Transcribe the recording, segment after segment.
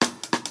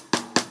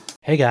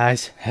Hey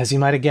guys, as you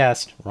might have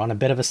guessed, we're on a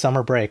bit of a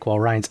summer break while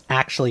Ryan's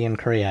actually in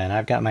Korea, and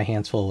I've got my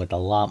hands full with a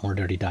lot more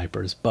dirty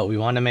diapers, but we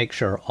want to make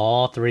sure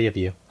all three of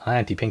you, hi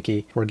Auntie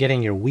Pinky, we're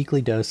getting your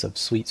weekly dose of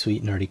sweet,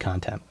 sweet nerdy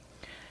content.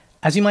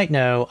 As you might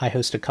know, I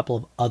host a couple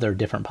of other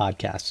different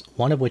podcasts,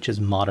 one of which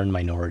is Modern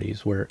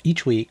Minorities, where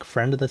each week,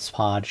 friend of this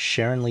pod,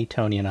 Sharon Lee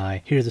Tony, and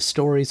I hear the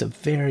stories of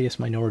various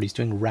minorities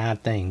doing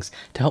rad things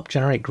to help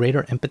generate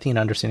greater empathy and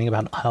understanding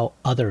about how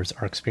others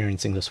are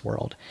experiencing this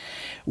world.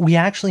 We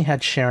actually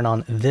had Sharon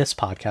on this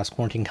podcast,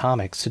 Quarantine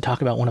Comics, to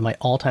talk about one of my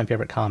all-time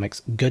favorite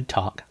comics, Good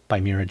Talk by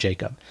Mira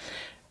Jacob.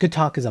 Good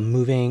Talk is a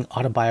moving,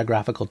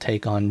 autobiographical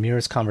take on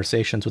Mira's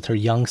conversations with her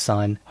young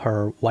son,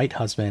 her white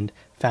husband,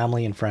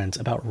 family, and friends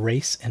about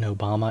race in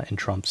Obama and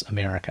Trump's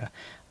America.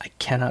 I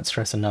cannot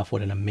stress enough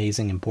what an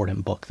amazing,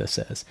 important book this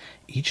is.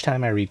 Each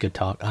time I read Good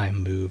Talk, I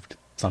am moved,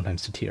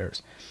 sometimes to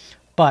tears.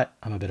 But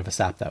I'm a bit of a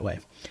sap that way.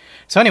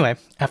 So anyway,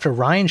 after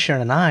Ryan,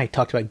 Sharon, and I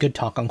talked about Good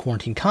Talk on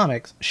Quarantine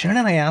Comics, Sharon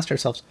and I asked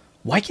ourselves,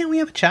 why can't we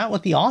have a chat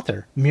with the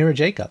author, Mira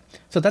Jacob?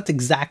 So that's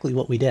exactly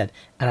what we did.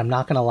 And I'm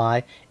not going to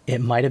lie,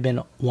 it might have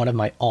been one of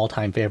my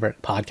all-time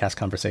favorite podcast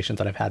conversations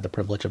that I've had the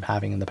privilege of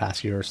having in the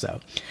past year or so.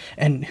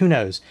 And who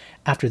knows,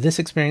 after this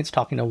experience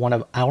talking to one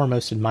of our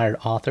most admired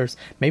authors,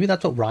 maybe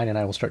that's what Ryan and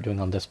I will start doing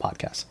on this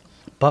podcast.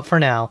 But for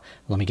now,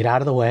 let me get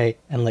out of the way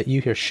and let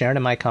you hear Sharon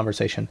and my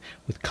conversation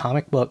with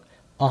comic book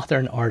author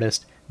and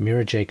artist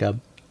Mira Jacob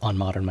on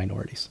Modern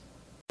Minorities.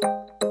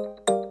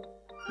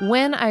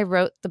 When I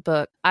wrote the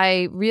book,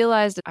 I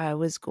realized I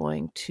was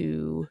going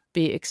to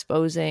be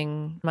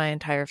exposing my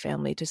entire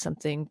family to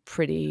something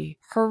pretty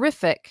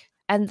horrific.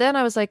 And then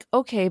I was like,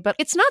 okay, but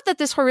it's not that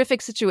this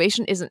horrific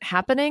situation isn't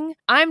happening.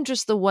 I'm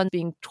just the one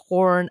being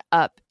torn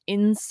up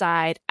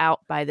inside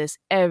out by this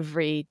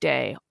every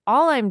day.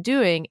 All I'm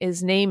doing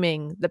is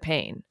naming the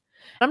pain.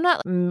 I'm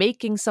not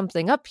making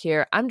something up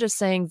here. I'm just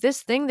saying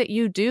this thing that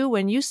you do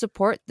when you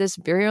support this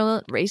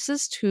virulent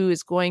racist who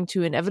is going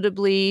to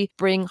inevitably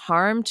bring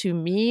harm to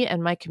me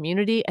and my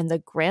community and the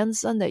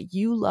grandson that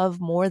you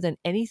love more than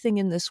anything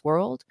in this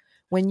world,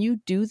 when you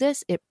do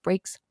this, it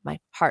breaks my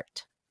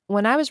heart.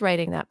 When I was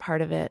writing that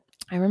part of it,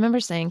 I remember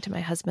saying to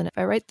my husband, if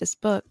I write this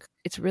book,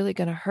 it's really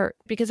going to hurt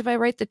because if I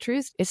write the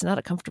truth, it's not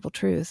a comfortable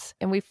truth.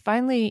 And we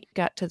finally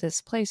got to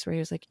this place where he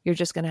was like, you're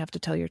just going to have to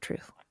tell your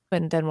truth.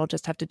 And then we'll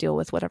just have to deal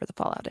with whatever the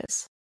fallout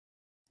is.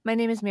 My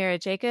name is Mira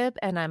Jacob,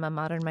 and I'm a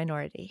modern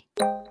minority.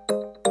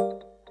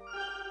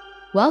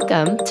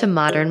 Welcome to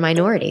Modern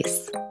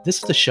Minorities. This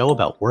is the show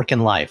about work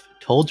and life,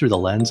 told through the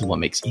lens of what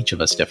makes each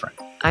of us different.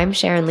 I'm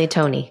Sharon Lee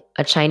Tony,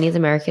 a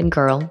Chinese-American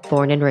girl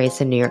born and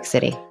raised in New York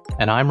City.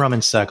 And I'm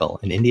Raman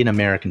Sehgal, an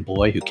Indian-American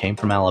boy who came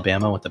from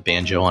Alabama with a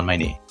banjo on my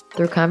knee.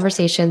 Through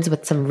conversations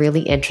with some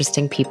really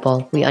interesting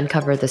people, we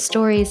uncover the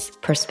stories,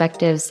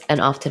 perspectives,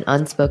 and often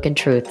unspoken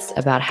truths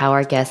about how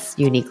our guests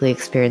uniquely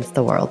experience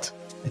the world.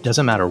 It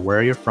doesn't matter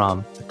where you're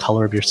from, the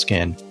color of your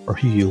skin, or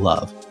who you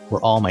love.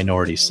 We're all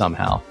minorities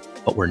somehow,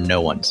 but we're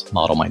no one's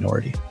model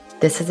minority.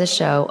 This is a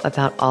show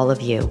about all of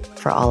you,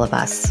 for all of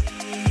us.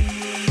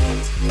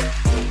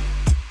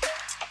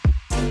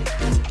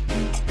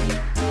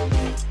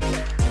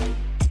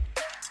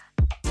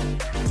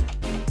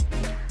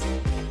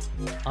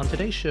 On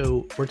today's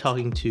show, we're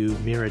talking to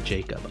Mira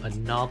Jacob, a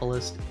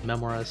novelist,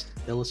 memoirist,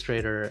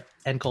 illustrator,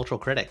 and cultural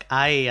critic.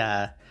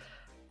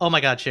 Oh my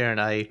God, Sharon,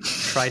 I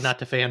tried not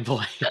to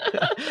fanboy.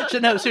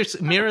 No,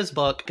 seriously, Mira's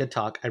book, Good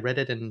Talk, I read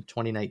it in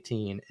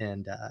 2019,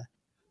 and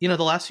the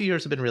last few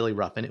years have been really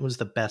rough, and it was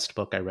the best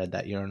book I read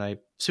that year. And I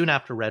soon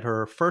after read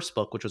her first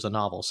book, which was a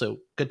novel. So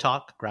Good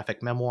Talk,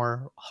 graphic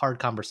memoir, hard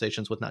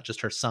conversations with not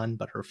just her son,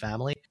 but her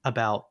family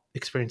about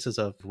experiences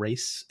of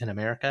race in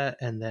America.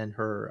 And then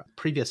her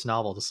previous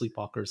novel, The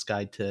Sleepwalker's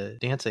Guide to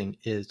Dancing,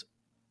 is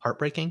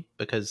heartbreaking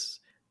because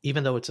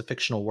even though it's a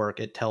fictional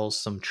work, it tells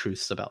some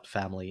truths about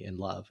family and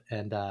love.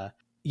 And, I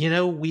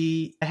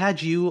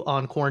had you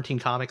on Quarantine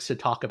Comics to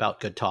talk about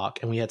Good Talk,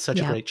 and we had such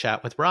a great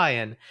chat with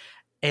Ryan.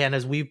 And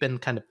as we've been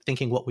kind of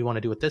thinking what we want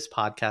to do with this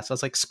podcast, I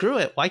was like, screw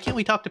it. Why can't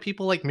we talk to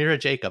people like Mira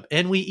Jacob?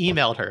 And we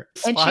emailed her.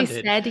 And she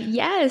said,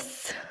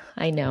 yes,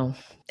 I know.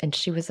 And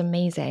she was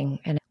amazing.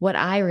 And what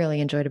I really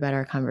enjoyed about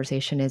our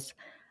conversation is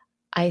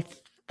I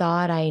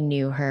thought I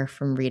knew her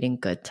from reading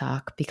Good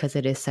Talk because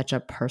it is such a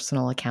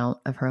personal account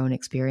of her own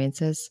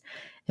experiences.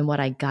 And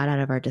what I got out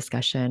of our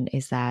discussion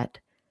is that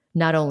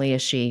not only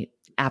is she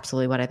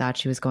absolutely what I thought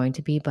she was going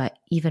to be, but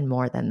even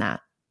more than that.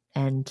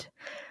 And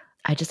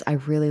I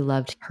really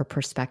loved her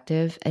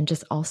perspective and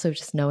just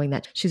knowing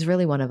that she's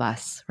really one of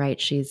us, right?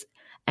 She's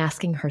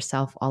asking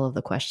herself all of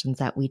the questions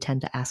that we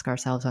tend to ask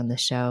ourselves on the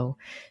show.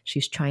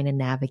 She's trying to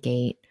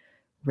navigate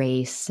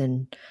race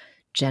and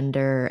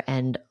gender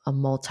and a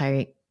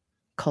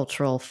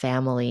multicultural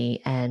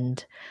family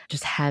and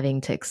just having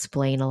to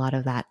explain a lot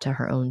of that to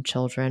her own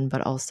children,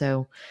 but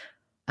also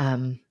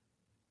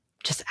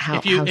just how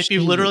if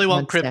you literally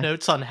want Crib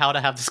Notes on how to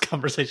have this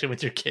conversation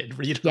with your kid,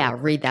 read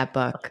that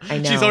book. I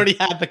know she's already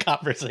had the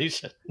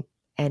conversation,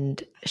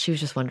 and she was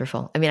just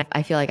wonderful. I mean,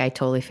 I feel like I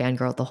totally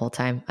fangirled the whole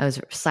time. I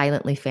was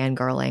silently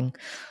fangirling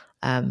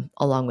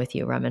along with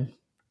you, Raman.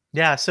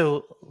 Yeah.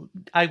 So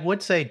I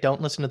would say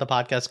don't listen to the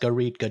podcast, go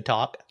read Good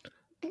Talk.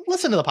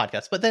 Listen to the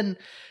podcast, but then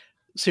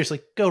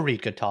seriously, go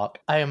read Good Talk.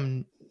 I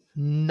am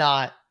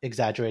not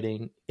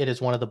exaggerating. It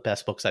is one of the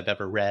best books I've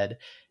ever read.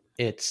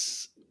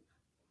 It's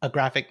a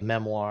graphic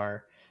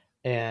memoir,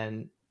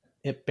 and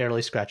it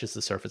barely scratches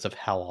the surface of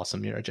how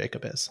awesome Mira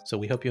Jacob is. So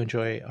we hope you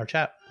enjoy our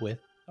chat with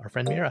our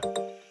friend Mira.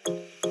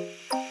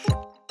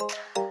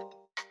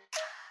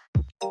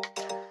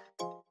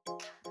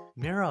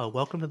 Mira,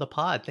 welcome to the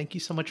pod. Thank you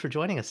so much for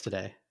joining us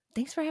today.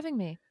 Thanks for having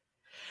me.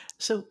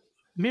 So,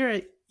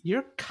 Mira,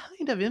 you're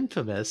kind of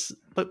infamous,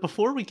 but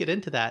before we get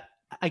into that,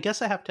 I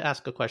guess I have to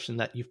ask a question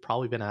that you've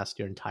probably been asked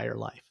your entire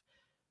life.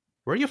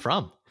 Where are you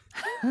from?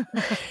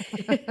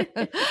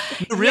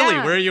 Really?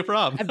 Yeah. Where are you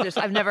from?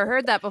 I've never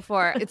heard that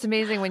before. It's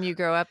amazing when you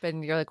grow up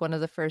and you're like one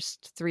of the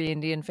first 3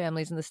 Indian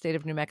families in the state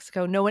of New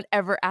Mexico. No one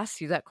ever asks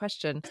you that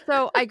question.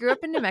 So I grew up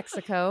in New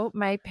Mexico.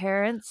 My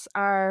parents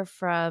are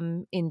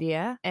from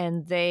India,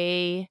 and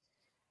they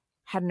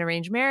had an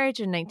arranged marriage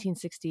in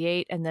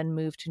 1968 and then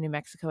moved to New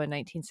Mexico in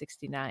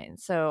 1969.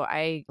 So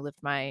I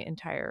lived my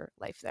entire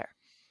life there.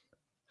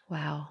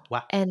 Wow.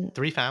 And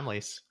 3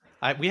 families.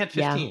 We had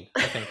 15,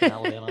 I think, in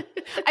Alabama.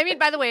 I mean,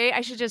 by the way,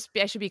 I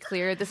should be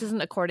clear. This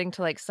isn't according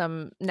to like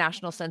some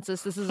national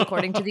census. This is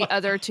according to the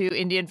other 2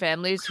 Indian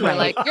families who are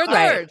like, you're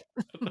third.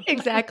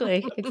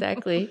 Exactly.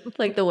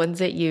 Like the ones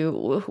that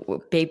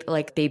you,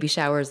 baby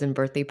showers and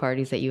birthday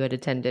parties that you had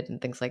attended and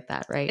things like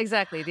that, right?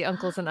 Exactly. The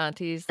uncles and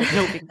aunties.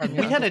 No,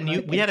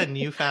 we had a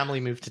new family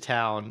move to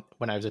town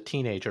when I was a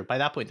teenager. By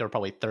that point, they were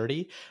probably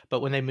 30. But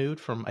when they moved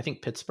from, I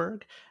think,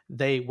 Pittsburgh,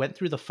 they went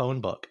through the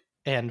phone book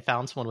and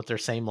found someone with their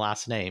same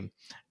last name,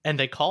 and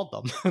they called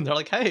them. And they're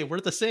like, hey,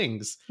 we're the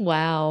Singhs.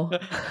 Wow.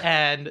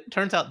 And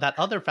turns out that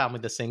other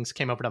family, the Singhs,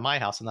 came over to my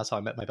house, and that's how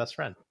I met my best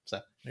friend. So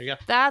there you go.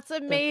 That's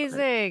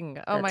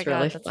amazing. Oh my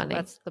really God. funny.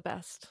 That's the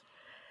best.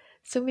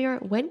 So Mira,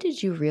 when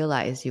did you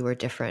realize you were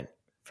different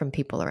from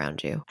people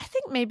around you? I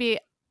think maybe,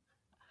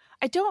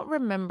 I don't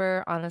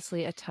remember,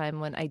 honestly, a time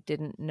when I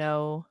didn't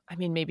know. I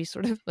mean, maybe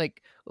sort of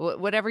like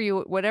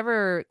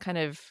whatever kind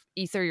of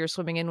ether you're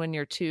swimming in when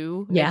you're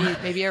 2.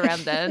 Maybe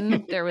around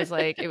then there was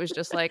like, it was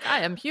just like,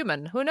 I am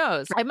human. Who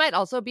knows? I might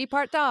also be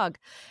part dog.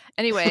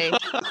 Anyway,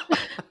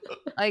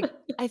 like,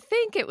 I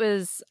think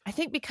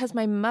because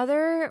my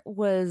mother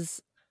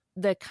was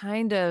the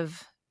kind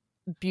of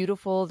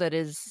beautiful that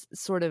is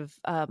sort of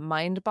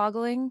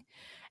mind-boggling.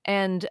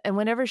 And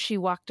whenever she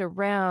walked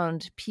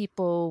around,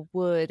 people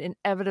would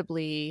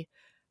inevitably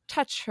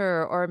touch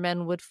her, or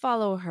men would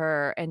follow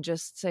her and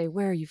just say,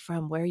 where are you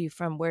from? Where are you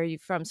from? Where are you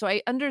from? So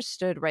I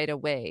understood right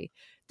away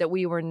that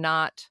we were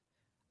not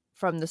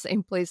from the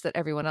same place that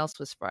everyone else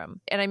was from.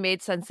 And I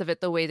made sense of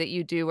it the way that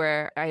you do,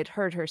 where I had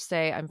heard her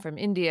say, I'm from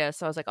India.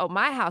 So I was like, oh,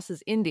 my house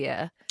is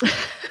India.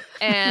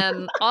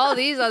 And all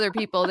these other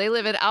people, they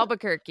live in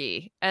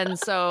Albuquerque. And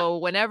so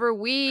whenever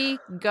we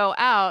go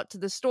out to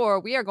the store,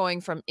 we are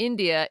going from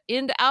India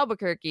into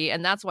Albuquerque.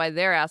 And that's why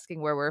they're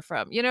asking where we're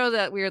from. You know,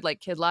 that weird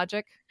like kid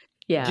logic?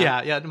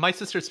 Yeah. My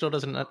sister still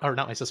doesn't, or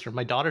not my sister,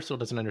 my daughter still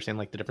doesn't understand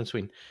like the difference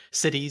between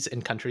cities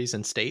and countries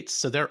and states.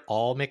 So they're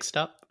all mixed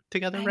up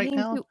together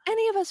now. Do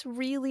any of us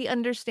really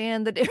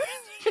understand the difference?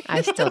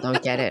 I still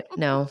don't get it.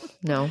 No.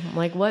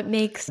 Like, what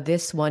makes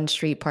this one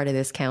street part of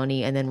this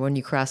county, and then when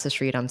you cross the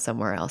street, I'm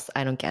somewhere else?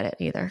 I don't get it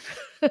either.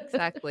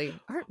 Exactly.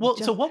 Well,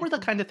 so what were the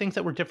kind of things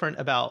that were different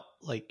about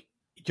like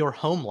your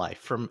home life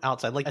from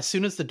outside? Like, as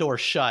soon as the door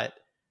shut,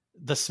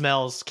 the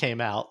smells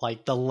came out,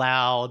 like the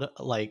loud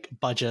like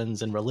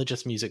bhajans and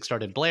religious music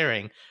started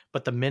blaring.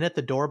 But the minute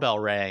the doorbell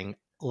rang,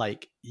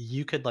 like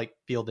you could like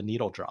feel the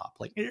needle drop,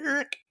 like,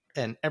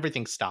 and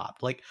everything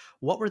stopped. Like,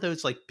 what were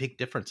those like big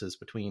differences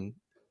between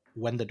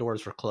when the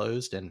doors were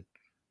closed and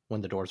when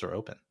the doors are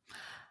open?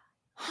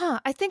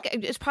 I think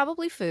it's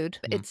probably food.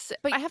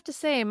 But I have to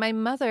say, my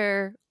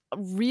mother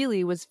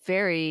really was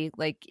very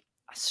like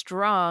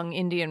strong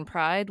Indian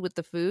pride with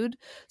the food.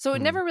 So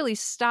it never really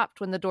stopped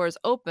when the doors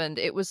opened.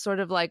 It was sort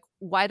of like,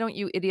 why don't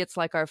you idiots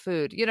like our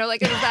food? You know,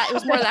 like it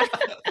was more that.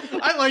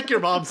 I like your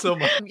mom so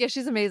much. Yeah,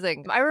 she's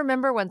amazing. I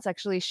remember once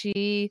actually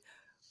she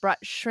brought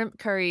shrimp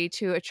curry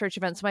to a church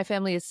event. So my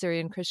family is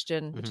Syrian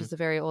Christian, which is a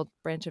very old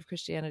branch of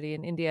Christianity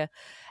in India.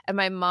 And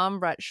my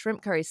mom brought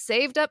shrimp curry,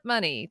 saved up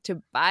money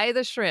to buy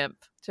the shrimp,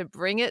 to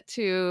bring it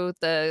to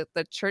the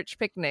church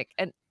picnic.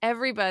 And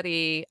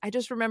everybody, I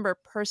just remember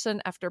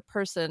person after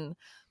person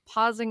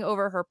pausing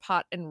over her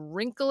pot and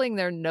wrinkling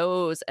their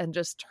nose and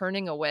just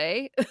turning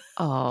away.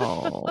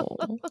 Oh,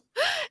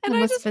 and it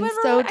must have been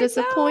so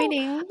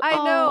disappointing. I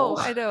know.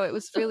 It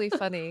was really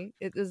funny.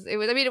 It was. I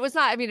mean, it was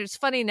not. I mean, it's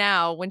funny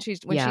now when she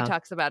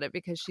talks about it,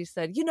 because she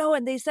said,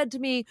 and they said to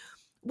me,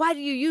 why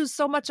do you use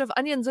so much of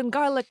onions and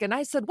garlic? And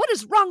I said, what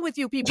is wrong with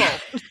you people?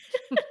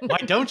 Why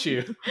don't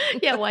you?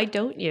 Yeah, why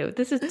don't you?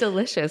 This is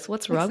delicious.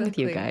 What's wrong with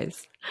you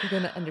guys? You're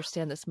going to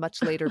understand this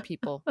much later,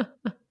 people.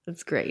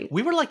 That's great.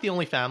 We were like the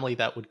only family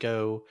that would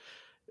go.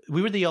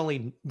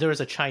 There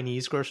was a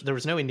Chinese grocery. There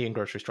was no Indian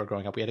grocery store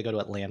growing up. We had to go to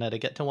Atlanta to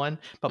get to one.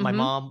 But my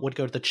mom would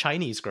go to the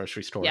Chinese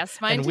grocery store. Yes,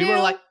 mine and too. we were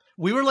like,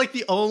 We were like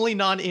the only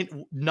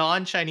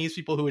non-Chinese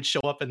people who would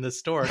show up in this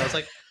store. And I was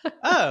like,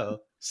 oh,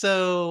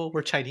 so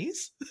we're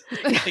Chinese?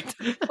 Like,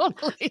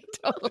 Totally.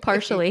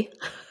 Partially.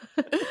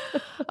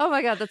 Oh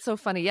my God, that's so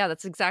funny. Yeah,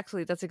 that's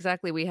exactly.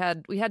 We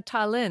had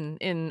Tallinn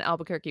in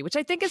Albuquerque, which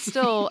I think is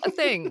still a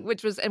thing,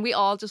 and we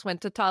all just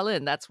went to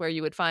Tallinn. That's where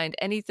you would find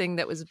anything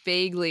that was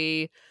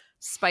vaguely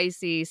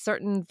spicy,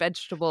 certain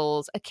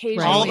vegetables,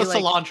 occasionally all the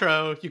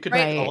cilantro. You could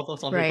Right, make all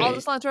the cilantro. right. all the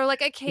cilantro,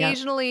 like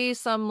occasionally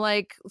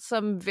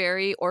some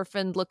very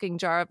orphaned looking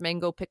jar of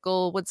mango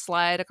pickle would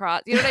slide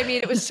across. You know what I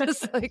mean? It was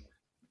just like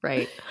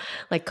Right.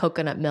 Like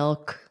coconut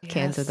milk,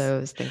 cans of Yes.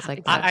 those, things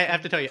like that. I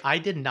have to tell you, I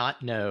did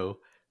not know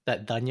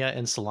that dhania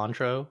and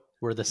cilantro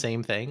were the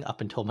same thing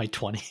up until my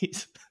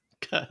 20s,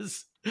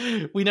 because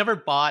we never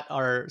bought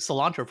our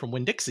cilantro from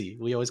Winn-Dixie.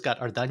 We always got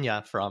our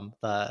dhania from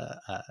the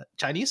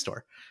Chinese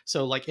store.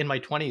 So like in my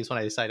 20s, when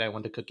I decided I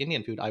wanted to cook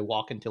Indian food, I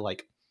walk into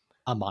like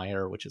a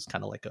Meijer, which is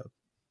kind of like a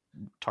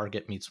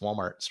Target meets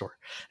Walmart store.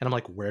 And I'm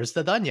like, where's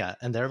the dhania?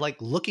 And they're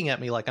like looking at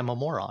me like I'm a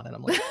moron. And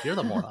I'm like, you're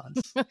the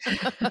morons.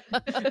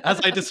 As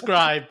I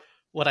describe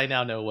what I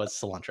now know was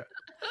cilantro.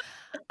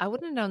 I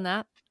wouldn't have known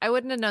that.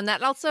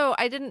 And also,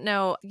 I didn't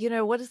know,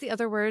 what is the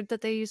other word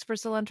that they use for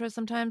cilantro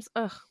sometimes?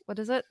 Ugh, what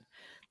is it?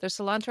 There's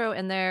cilantro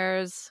and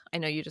I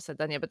know you just said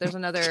dhania, but there's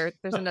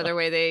another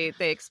way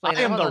they explain it.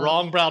 I am Hold the on.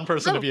 wrong brown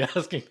person to be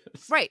asking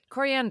this. Right.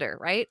 Coriander,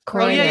 right?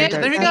 Oh, yeah,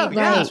 there you go. Right,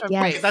 Yeah.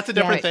 yes. Wait, that's a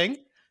different thing?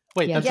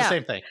 Wait, Yeah. that's Yeah. the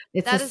same thing.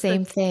 It's That the is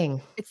same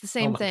thing. It's the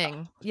same my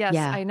thing. Yes,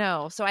 Yeah. I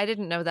know. So I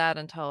didn't know that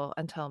until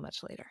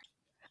much later.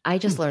 I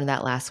just learned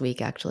that last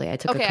week, actually. I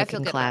took Okay, a I feel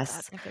cooking good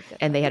class about that. I feel good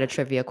and they about had a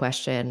trivia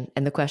question.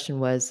 And the question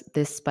was,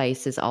 this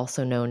spice is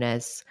also known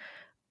as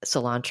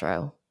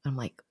cilantro. I'm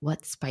like,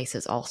 what spice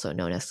is also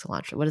known as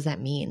cilantro? What does that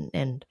mean?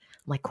 And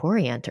I'm like,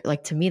 coriander.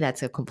 Like, to me,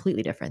 that's a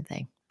completely different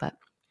thing. But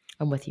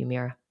I'm with you,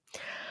 Mira.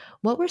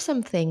 What were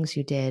some things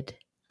you did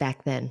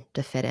back then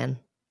to fit in?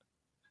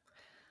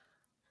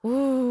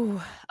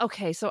 Ooh,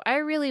 okay. So I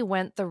really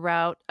went the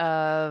route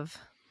of,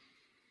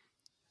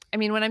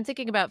 when I'm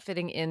thinking about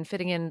fitting in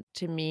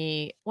to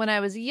me, when I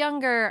was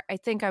younger, I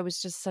think I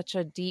was just such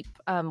a deep,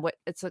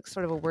 it's like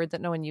sort of a word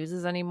that no one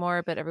uses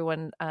anymore, but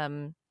everyone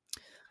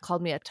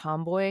called me a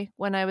tomboy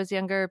when I was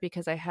younger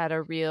because I had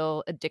a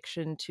real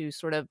addiction to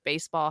sort of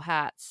baseball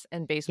hats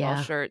and baseball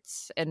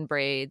shirts and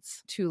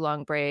braids, too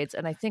long braids.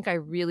 And I think I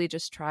really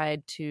just I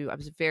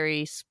was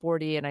very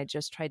sporty and I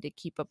just tried to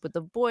keep up with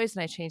the boys,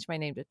 and I changed my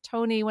name to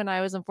Tony when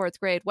I was in 4th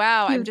grade.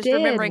 Wow. I'm just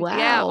remembering,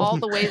 all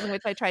the ways in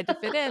which I tried to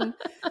fit in.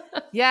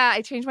 Yeah.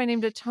 I changed my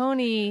name to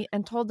Tony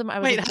and told them I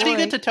was Wait, a how boy. do you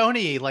get to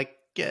Tony? Like,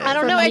 I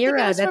don't For know. I think it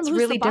Mira, was from that's Who's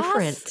really the Boss?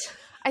 different.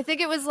 I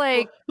think it was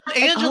like,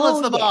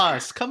 Angela's the yeah.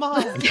 boss. Come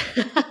on.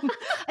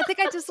 I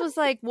think I just was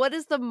like, what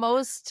is the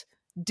most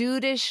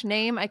dude-ish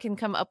name I can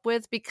come up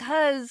with?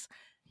 Because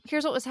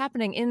here's what was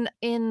happening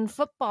in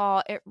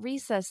football at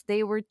recess.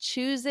 They were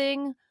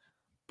choosing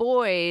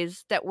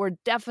boys that were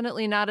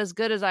definitely not as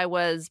good as I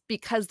was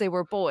because they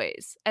were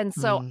boys. And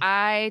so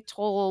I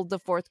told the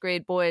 4th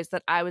grade boys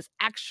that I was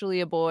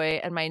actually a boy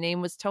and my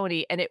name was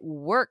Tony, and it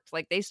worked.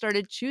 Like, they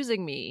started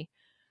choosing me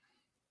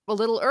a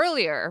little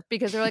earlier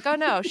because they're like, oh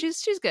no,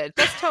 she's good.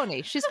 That's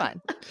Tony. She's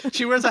fine.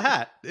 She wears a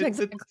hat.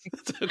 Exactly.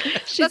 It's okay.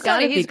 She's That's got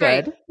to Tony. be He's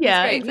great. good. He's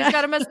Yeah, great. exactly. He's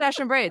got a mustache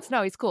and braids.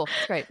 No, he's cool.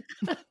 It's great.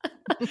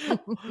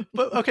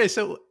 But okay,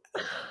 so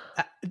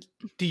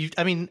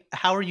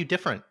how are you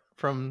different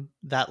from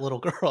that little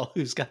girl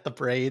who's got the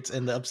braids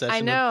and the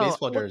obsession with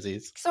baseball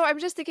jerseys? So I'm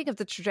just thinking of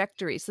the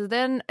trajectory. So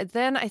then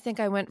I think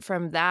I went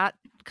from that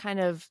kind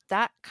of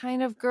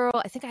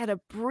girl. I think I had a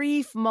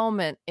brief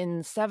moment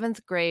in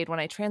 7th grade when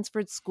I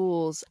transferred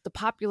schools. The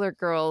popular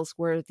girls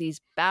were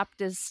these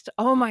Baptist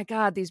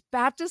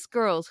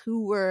girls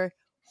who were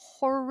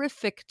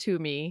horrific to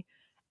me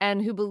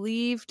and who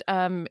believed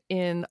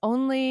in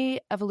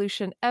only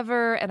evolution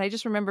ever. And I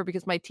just remember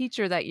because my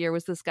teacher that year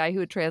was this guy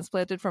who had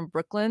transplanted from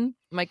Brooklyn,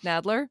 Mike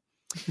Nadler.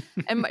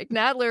 And Mike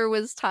Nadler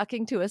was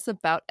talking to us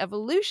about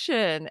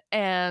evolution.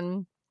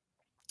 And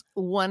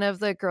one of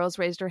the girls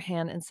raised her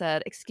hand and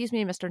said, "Excuse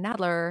me, Mr.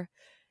 Nadler,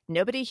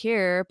 nobody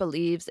here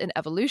believes in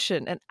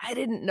evolution." And I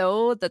didn't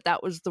know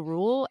that was the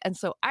rule. And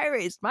so I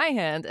raised my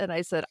hand and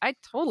I said, "I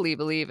totally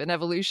believe in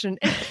evolution."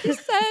 And she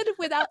said,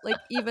 without like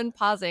even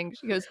pausing,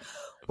 she goes,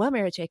 "Well,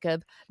 Mary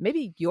Jacob,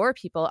 maybe your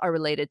people are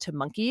related to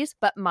monkeys,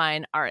 but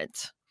mine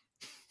aren't."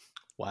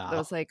 Wow. I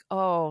was like,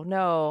 oh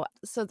no.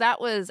 So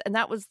that was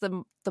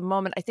the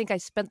moment. I think I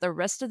spent the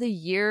rest of the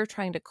year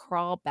trying to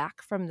crawl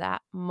back from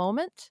that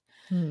moment,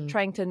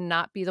 trying to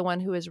not be the one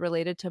who is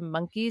related to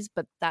monkeys.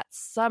 But that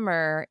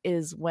summer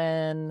is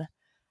when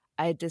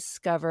I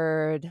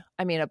discovered,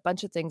 a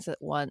bunch of things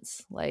at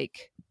once,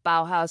 like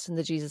Bauhaus and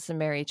the Jesus and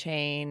Mary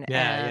chain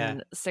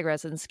and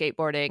cigarettes and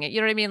skateboarding.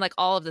 You know what I mean? Like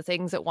all of the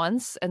things at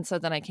once. And so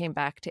then I came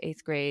back to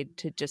 8th grade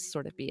to just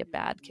sort of be a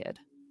bad kid.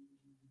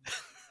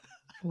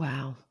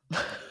 Wow.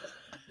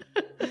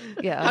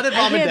 Yeah. How did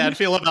mom and dad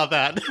feel about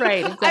that?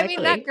 Right. Exactly.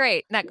 Not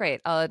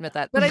great. I'll admit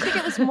that. But I think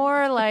it was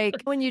more like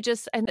when you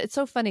and it's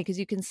so funny because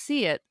you can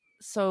see it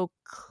so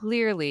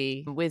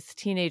clearly with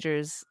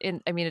teenagers.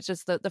 It's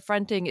just the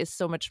fronting is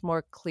so much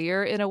more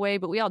clear in a way,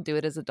 but we all do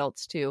it as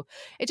adults too.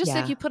 It's just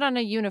like you put on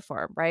a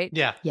uniform, right?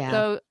 Yeah.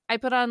 So I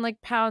put on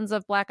like pounds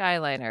of black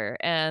eyeliner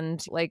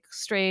and like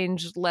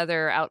strange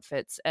leather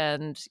outfits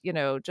and,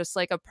 just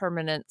like a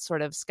permanent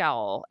sort of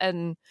scowl.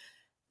 And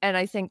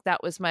I think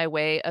that was my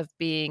way of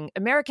being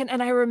American.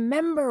 And I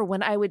remember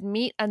when I would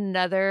meet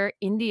another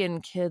Indian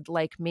kid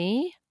like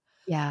me.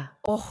 Yeah.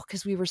 Oh,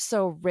 because we were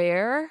so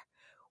rare.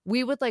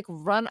 We would like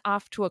run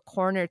off to a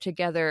corner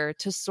together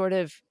to sort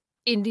of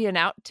Indian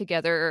out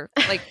together.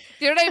 Like,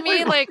 you know what I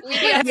mean? Like, we'd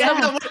be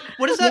at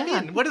what does that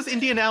mean? What does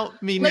Indian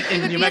out mean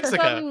in New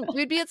Mexico?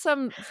 We'd be at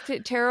some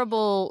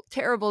terrible,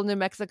 terrible New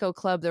Mexico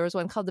club. There was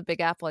one called the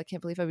Big Apple. I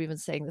can't believe I'm even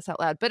saying this out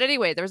loud. But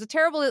anyway, there was a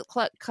terrible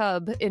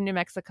club in New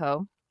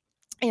Mexico,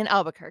 in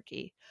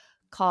Albuquerque,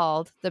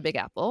 called the Big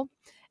Apple.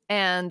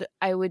 And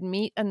I would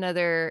meet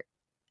another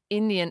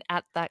Indian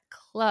at that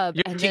club.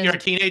 You're a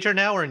teenager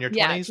now, or in your 20s?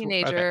 Yeah,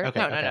 teenager. Okay.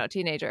 No,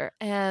 teenager.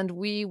 And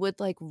we would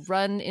like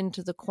run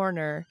into the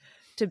corner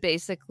to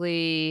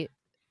basically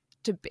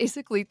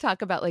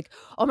talk about like,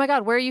 oh my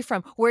God, where are you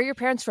from? Where are your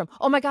parents from?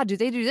 Oh my God, do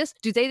they do this?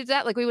 Do they do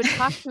that? Like we would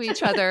talk to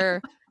each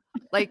other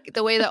like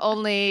the way that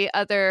only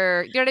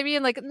other, you know what I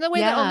mean? Like the way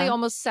that only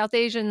almost South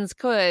Asians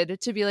could,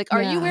 to be like,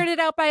 are you weirded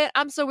out by it?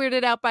 I'm so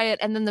weirded out by it.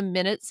 And then the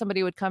minute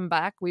somebody would come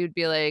back, we would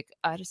be like,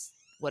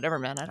 whatever,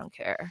 man, I don't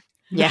care.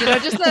 Yeah.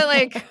 Just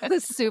the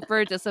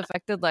super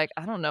disaffected, like,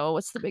 I don't know,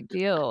 what's the big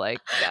deal? Like,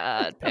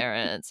 God,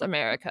 parents,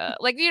 America.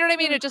 Like, you know what I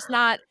mean?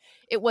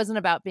 It wasn't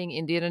about being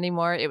Indian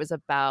anymore. It was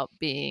about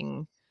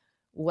being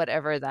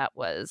whatever that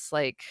was,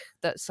 like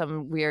that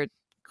some weird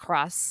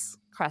cross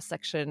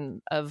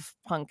section of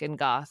punk and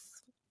goth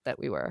that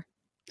we were.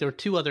 There were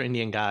two other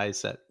Indian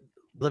guys that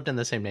lived in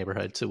the same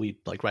neighborhood. So we'd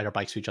like ride our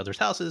bikes to each other's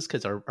houses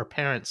because our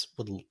parents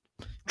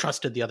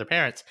trusted the other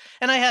parents.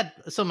 And I had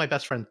some of my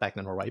best friends back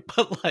then were white,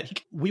 but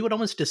like we would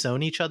almost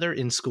disown each other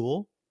in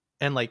school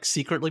and like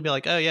secretly be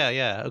like, oh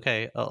yeah,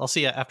 okay, I'll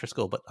see you after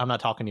school, but I'm not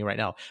talking to you right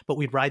now. But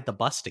we'd ride the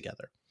bus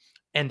together.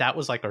 And that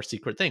was like our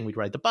secret thing. We'd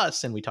ride the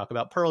bus and we talk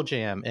about Pearl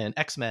Jam and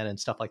X-Men and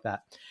stuff like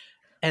that.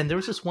 And there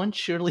was this one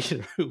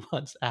cheerleader who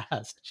once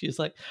asked, she was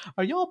like,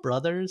 are y'all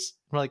brothers?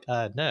 And we're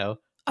like, no.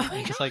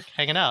 We're just like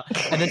hanging out.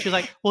 And then she was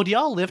like, well, do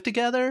y'all live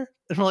together?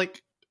 And we're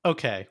like,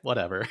 okay,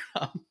 whatever.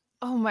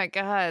 Oh my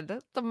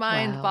God, the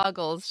mind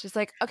boggles. She's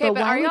like, okay,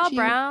 but are y'all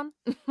brown?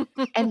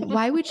 And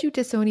why would you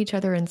disown each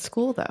other in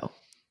school though?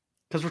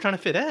 Because we're trying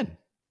to fit in.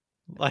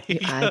 Like,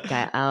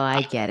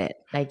 I get it.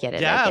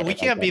 Yeah, we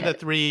can't be the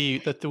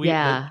three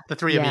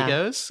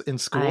amigos in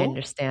school. I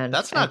understand.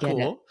 That's not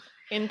cool.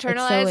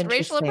 Internalized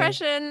racial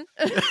oppression.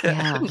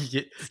 Yeah.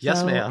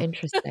 Yes, so ma'am.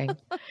 Interesting.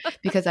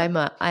 Because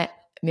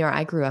Mira,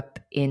 I grew up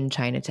in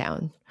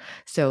Chinatown.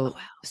 So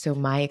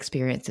my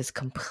experience is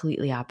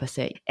completely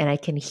opposite. And I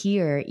can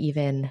hear,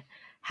 even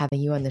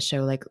having you on the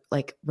show,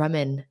 like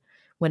Raman,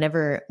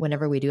 whenever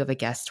we do have a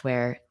guest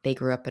where they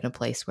grew up in a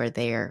place where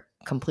they are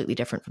completely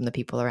different from the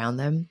people around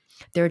them,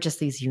 there are just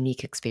these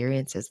unique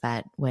experiences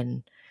that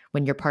when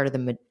you're part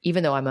of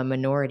even though I'm a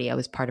minority, I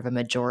was part of a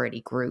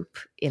majority group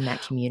in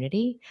that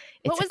community.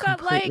 What was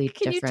that like?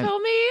 Can you tell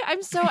me?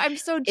 I'm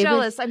so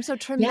jealous. I'm so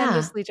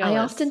tremendously jealous. I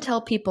often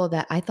tell people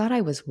that I thought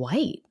I was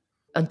white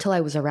until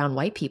I was around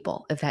white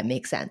people, if that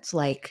makes sense.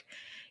 Like,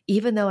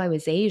 even though I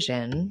was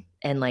Asian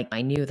and like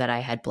I knew that I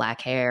had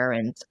black hair,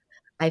 and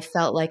I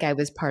felt like I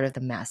was part of the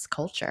mass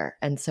culture.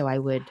 And so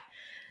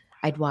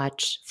I'd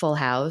watch Full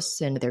House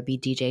and there'd be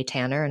DJ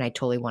Tanner, and I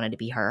totally wanted to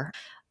be her.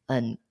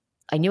 And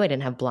I knew I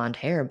didn't have blonde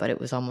hair, but it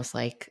was almost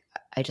like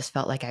I just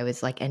felt like I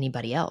was like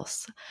anybody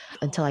else,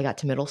 until I got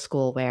to middle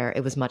school where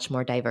it was much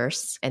more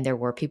diverse and there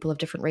were people of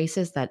different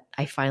races that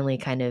I finally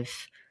kind of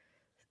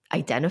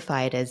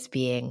identified as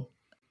being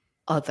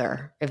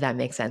other, if that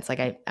makes sense. Like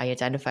I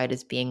identified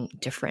as being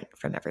different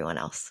from everyone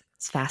else.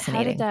 It's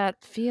fascinating. How did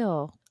that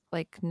feel?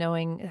 Like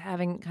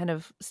having kind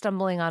of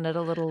stumbling on it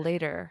a little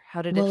later.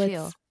 How did it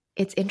feel?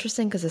 It's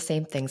interesting because the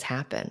same things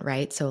happen,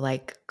 right? So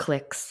like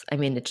cliques, I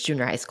mean, it's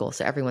junior high school,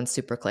 so everyone's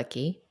super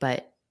cliquey,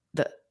 but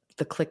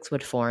the cliques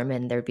would form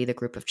and there'd be the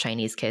group of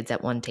Chinese kids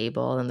at one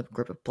table and the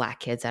group of black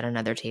kids at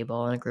another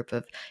table and a group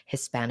of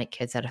Hispanic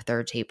kids at a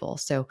third table.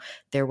 So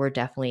there were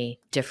definitely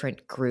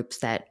different groups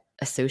that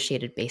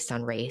associated based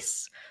on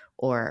race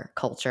or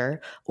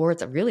culture, or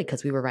it's really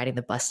because we were riding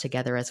the bus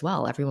together as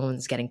well. Everyone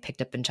was getting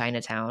picked up in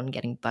Chinatown,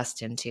 getting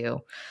bussed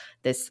into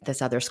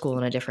this other school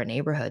in a different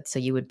neighborhood. So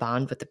you would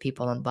bond with the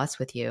people on the bus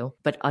with you.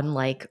 But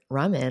unlike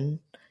Raman,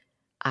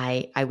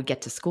 I would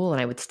get to school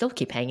and I would still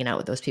keep hanging out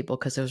with those people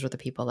because those were the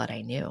people that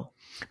I knew.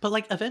 But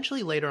like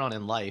eventually later on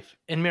in life,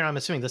 and Mira, I'm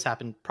assuming this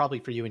happened probably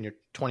for you in your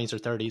 20s or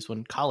 30s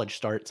when college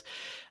starts,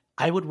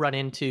 I would run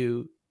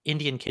into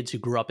Indian kids who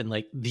grew up in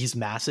like these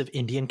massive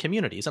Indian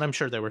communities. And I'm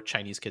sure there were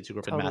Chinese kids who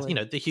grew up in mass,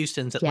 the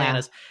Houstons,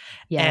 Atlantas.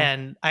 Yeah.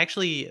 And I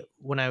actually,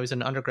 when I was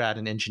an undergrad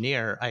and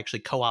engineer, I actually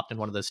co-opted in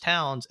one of those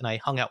towns and I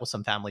hung out with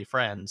some family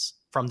friends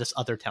from this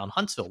other town,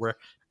 Huntsville, where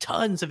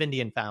tons of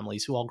Indian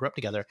families who all grew up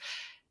together.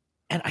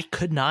 And I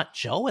could not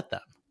gel with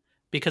them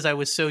because I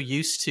was so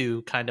used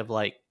to kind of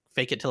like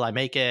Fake It Till I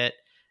Make It.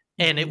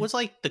 And it Mhm. was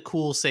like the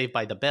cool Saved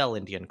by the Bell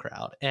Indian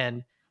crowd.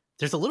 And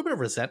there's a little bit of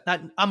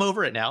resentment. I'm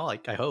over it now,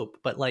 like I hope.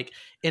 But like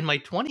in my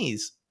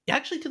 20s,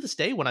 actually to this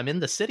day, when I'm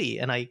in the city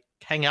and I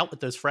hang out with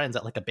those friends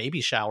at like a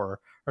baby shower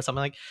or something,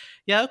 like,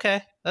 yeah,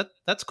 okay,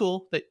 that's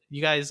cool that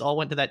you guys all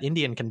went to that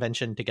Indian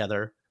convention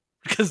together,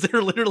 because they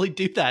literally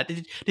do that.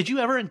 Did you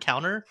ever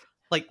encounter,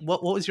 like,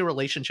 what was your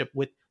relationship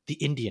with the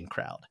Indian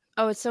crowd?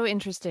 Oh, it's so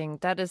interesting.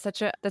 That's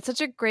such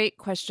a great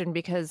question,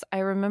 because I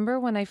remember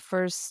when I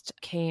first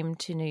came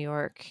to New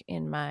York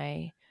in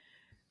my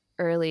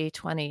early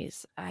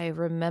 20s, I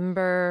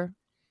remember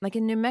like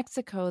in New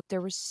Mexico,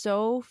 there were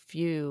so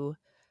few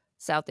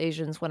South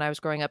Asians when I was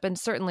growing up. And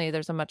certainly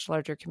there's a much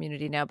larger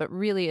community now, but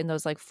really in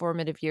those like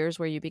formative years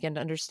where you begin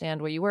to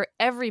understand where you were,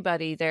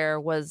 everybody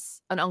there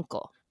was an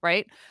uncle,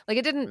 right? Like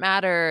it didn't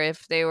matter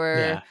if they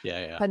were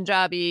Yeah.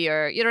 Punjabi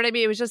or, you know what I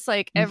mean? It was just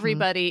like Mhm.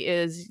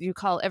 everybody you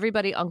call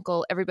everybody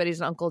uncle. Everybody's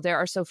an uncle. There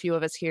are so few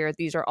of us here.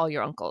 These are all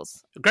your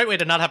uncles. Great way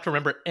to not have to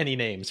remember any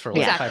names for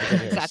like Yeah. 5 or 10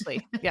 years.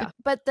 Exactly. Yeah.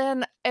 But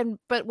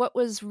what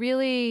was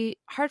really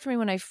hard for me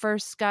when I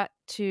first got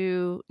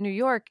to New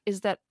York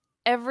is that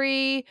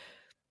every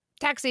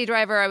taxi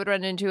driver I would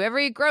run into,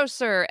 every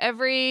grocer,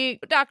 every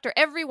doctor,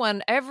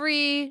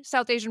 every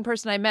South Asian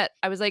person I met,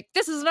 I was like,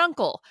 this is an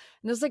uncle.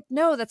 And I was like,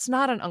 no, that's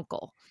not an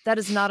uncle. That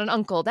is not an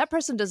uncle. That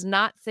person does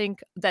not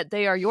think that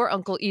they are your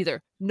uncle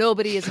either.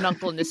 Nobody is an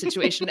uncle in this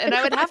situation. And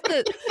I would have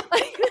to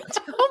like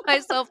tell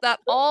myself that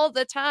all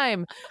the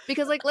time,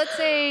 because like, let's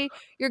say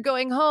you're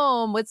going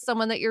home with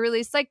someone that you're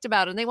really psyched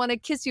about and they want to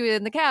kiss you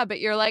in the cab,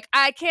 but you're like,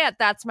 I can't,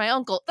 that's my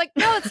uncle. Like,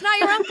 no, it's not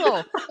your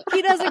uncle.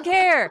 He doesn't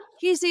care.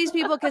 He sees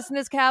people kissing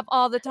his cab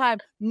all the time.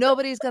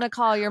 Nobody's going to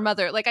call your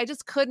mother. Like, I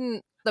just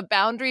couldn't. The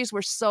boundaries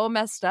were so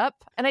messed up.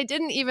 And I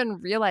didn't even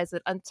realize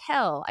it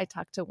until I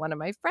talked to one of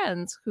my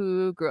friends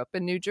who grew up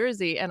in New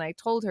Jersey. And I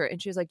told her, and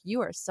she was like,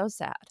 you are so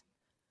sad.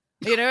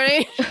 You know what I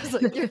mean? She was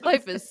like, your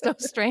life is so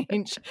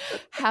strange.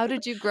 How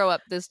did you grow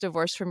up this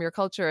divorced from your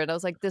culture? And I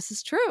was like, this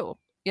is true.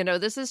 You know,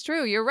 this is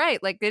true. You're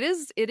right. Like it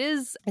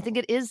is, I think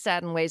it is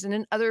sad in ways. And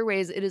in other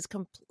ways, it is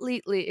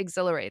completely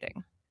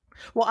exhilarating.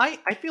 Well,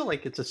 I feel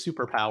like it's a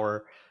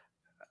superpower.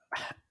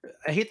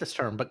 I hate this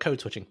term, but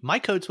code switching. My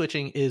code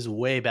switching is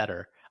way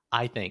better,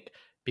 I think,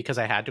 because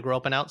I had to grow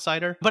up an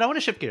outsider. But I want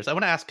to shift gears. I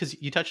want to ask,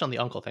 because you touched on the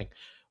uncle thing.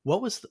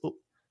 What was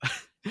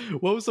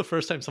the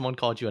first time someone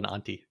called you an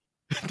auntie?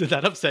 Did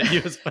that upset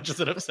you as much as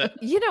it upset?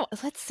 You know,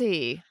 let's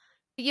see.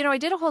 You know, I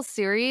did a whole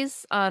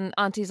series on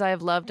aunties I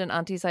have loved and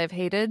aunties I have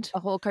hated, a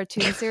whole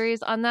cartoon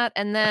series on that.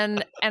 And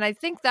I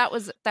think that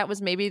was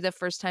maybe the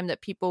first time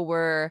that people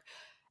were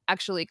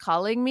actually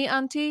calling me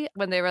auntie,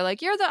 when they were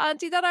like, you're the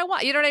auntie that I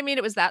want. You know what I mean?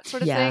 It was that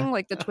sort of thing,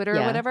 like the Twitter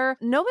or whatever.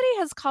 Nobody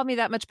has called me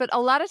that much, but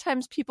a lot of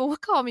times people will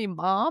call me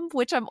mom,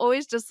 which I'm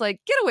always just like,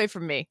 get away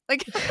from me.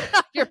 Like, I'm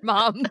not your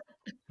mom.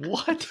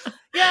 What?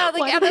 Yeah,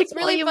 like, and it's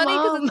call really you funny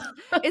mom?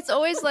 because it's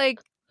always like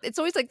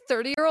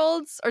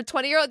 30-year-olds or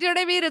 20-year-olds. You know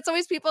what I mean? It's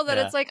always people that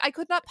it's like, I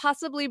could not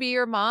possibly be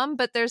your mom,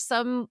 but they're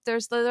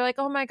like,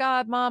 oh my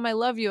God, mom, I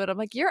love you. And I'm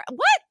like, what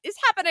is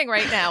happening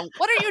right now?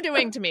 What are you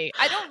doing to me?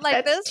 I don't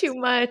like That's this. too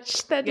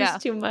much. That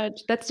is too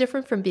much. That's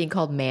different from being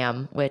called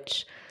ma'am,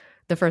 which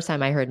the first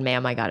time I heard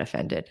ma'am, I got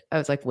offended. I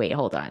was like, wait,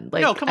 hold on.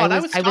 Like, no, come on. I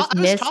was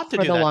missed taught to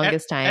for do the that.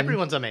 longest time.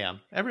 Everyone's a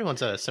ma'am.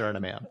 Everyone's a sir and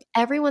a ma'am.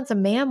 Everyone's a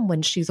ma'am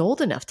when she's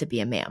old enough to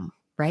be a ma'am,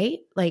 right?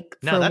 Like,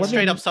 No, that's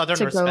straight up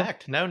Southern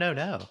respect. No.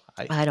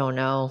 I don't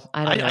know.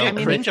 I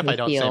cringe if I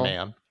don't say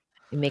ma'am.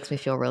 It makes me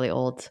feel really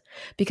old,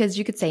 because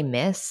you could say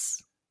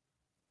miss.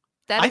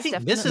 I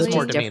think miss is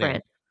more demeaning.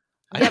 Different.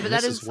 Yeah, but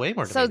that is way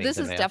more. So this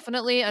is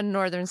definitely a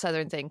northern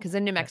southern thing, because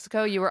in New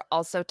Mexico you were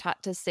also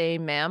taught to say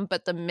ma'am,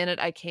 but the minute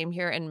I came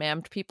here and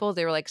ma'amed people,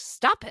 they were like,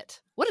 "Stop it!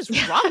 What is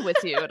wrong with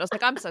you?" And I was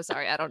like, "I'm so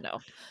sorry. I don't know.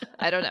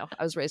 I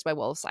was raised by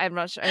wolves. I'm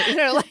not sure. You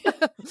know,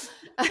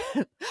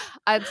 like,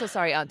 I'm so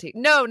sorry, Auntie.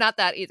 No, not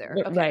that either."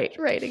 Okay.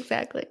 Right,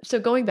 exactly. So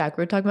going back,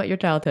 we're talking about your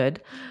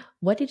childhood.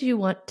 What did you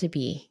want to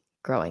be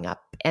growing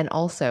up? And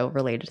also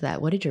related to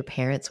that, what did your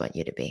parents want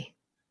you to be?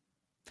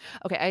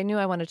 Okay, I knew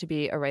I wanted to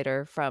be a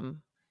writer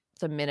from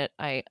the minute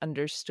I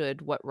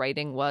understood what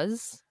writing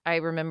was. I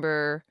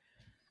remember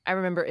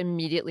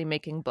immediately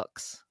making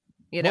books.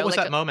 You know, what was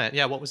that moment?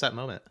 Yeah, what was that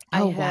moment?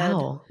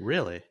 Wow.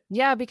 Really?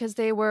 Yeah, because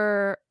I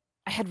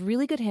had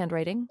really good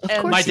handwriting. Of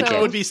course, my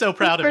dad would be so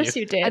proud of you. Of course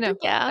you did. I know.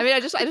 Yeah. I mean,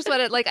 I just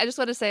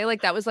want to say,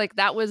 like, that was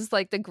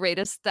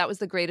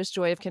the greatest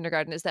joy of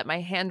kindergarten, is that my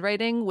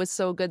handwriting was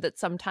so good that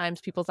sometimes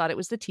people thought it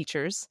was the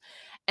teachers,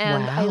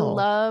 and I Wow.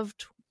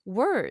 loved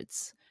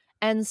words.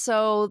 And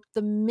so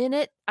the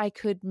minute I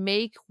could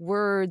make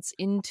words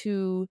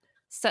into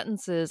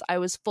sentences, I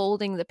was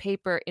folding the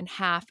paper in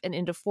half and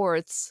into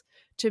fourths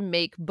to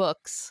make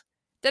books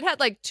that had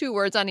like 2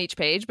 words on each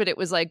page, but it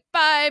was like,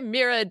 by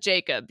Mira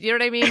Jacob. You know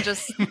what I mean?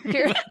 Just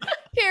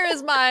here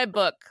is my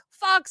book,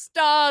 Fox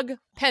Dog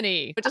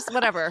Penny, just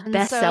whatever.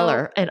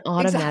 Bestseller, an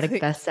automatic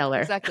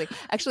bestseller. Exactly.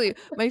 Actually,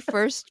 my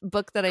first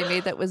book that I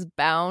made that was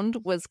bound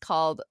was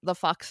called The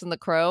Fox and the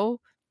Crow.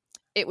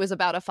 It was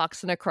about a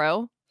fox and a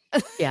crow.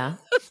 Yeah.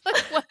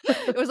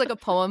 It was like a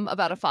poem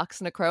about a fox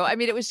and a crow. I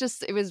mean, it was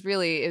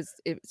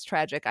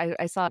tragic.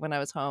 I saw it when I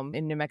was home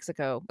in New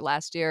Mexico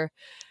last year,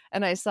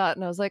 and I saw it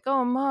and I was like,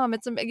 oh, Mom,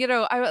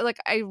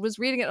 I was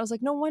reading it. And I was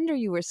like, no wonder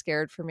you were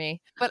scared for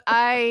me. But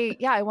I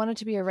wanted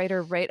to be a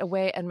writer right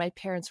away. And my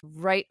parents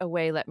right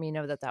away let me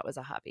know that that was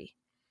a hobby.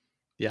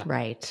 Yeah.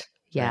 Right.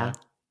 Yeah.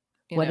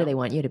 You What do know? they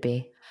want you to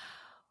be?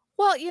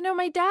 Well,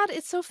 my dad,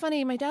 it's so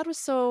funny. My dad was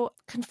so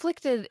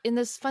conflicted in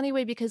this funny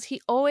way because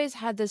he always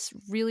had this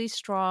really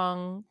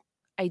strong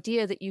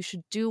idea that you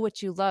should do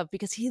what you love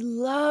because he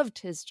loved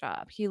his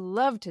job. He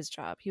loved his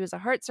job. He was a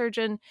heart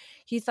surgeon.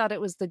 He thought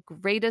it was the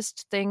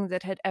greatest thing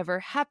that had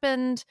ever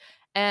happened.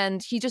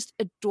 And he just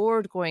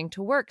adored going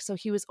to work. So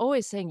he was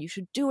always saying, you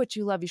should do what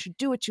you love. You should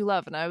do what you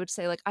love. And I would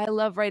say, like, I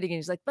love writing. And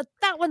he's like, but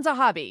that one's a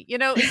hobby.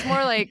 It's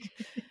more like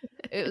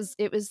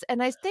it was.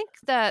 And I think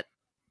that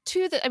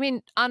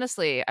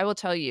honestly, I will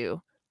tell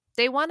you,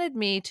 they wanted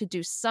me to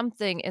do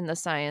something in the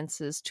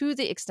sciences to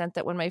the extent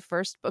that when my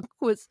first book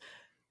was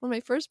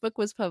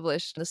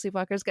published, The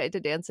Sleepwalker's Guide to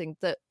Dancing,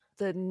 the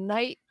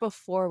night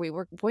before we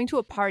were going to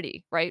a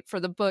party, right, for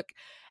the book,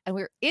 and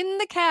we were in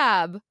the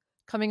cab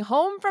coming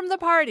home from the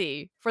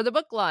party for the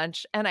book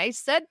launch, and I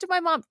said to my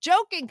mom,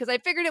 joking, because I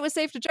figured it was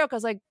safe to joke, I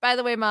was like, by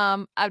the way,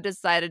 Mom, I've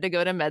decided to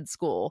go to med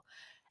school.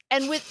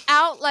 And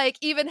without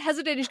even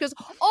hesitating, she goes,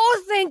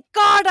 oh, thank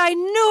God, I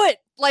knew it.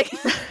 I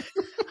was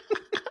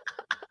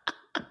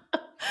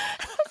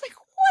like,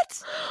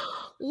 what?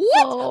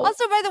 What? Oh.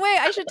 Also, by the way,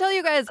 I should tell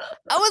you guys,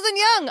 I wasn't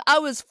young. I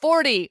was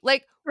 40.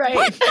 Right.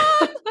 What,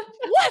 Mom?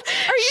 What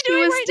are you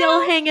doing right now? She was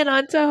still hanging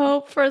on to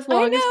hope for as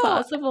long as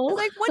possible.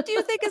 Like, what do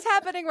you think is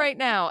happening right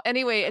now?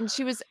 Anyway, and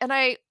she was, and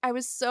I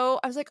was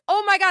like,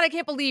 oh my God, I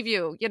can't believe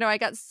you. I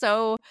got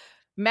so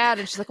mad.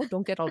 And she's like, oh,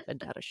 don't get all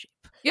bent out of shape.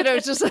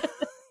 It's just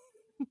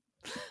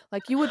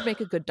like, you would make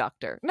a good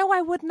doctor. No,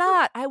 I would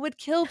not. I would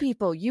kill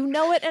people. You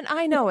know it, and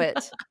I know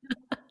it.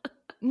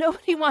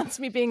 Nobody wants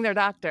me being their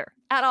doctor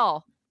at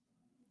all.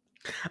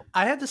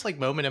 I had this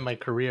moment in my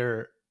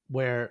career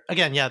where,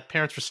 again,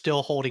 parents were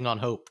still holding on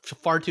hope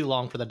far too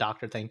long for the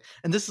doctor thing.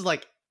 And this is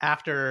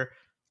after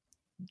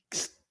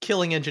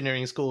killing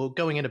engineering school,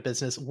 going into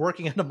business,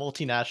 working at a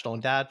multinational,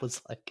 and Dad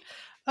was like,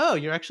 oh,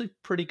 you're actually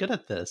pretty good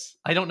at this.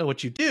 I don't know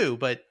what you do,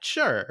 but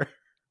sure.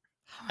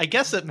 I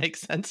guess it makes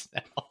sense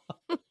now.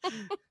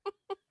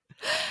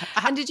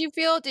 And did you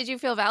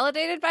feel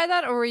validated by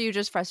that, or were you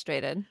just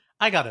frustrated?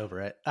 I got over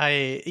it.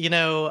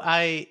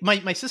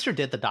 My sister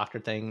did the doctor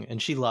thing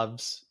and she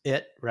loves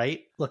it,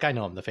 right? Look, I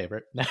know I'm the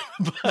favorite now,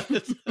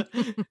 but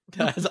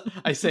as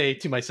I say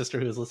to my sister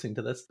who is listening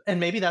to this, and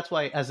maybe that's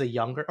why as a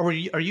younger, or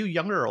are you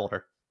younger or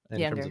older in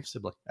terms of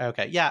sibling?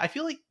 Okay. Yeah. I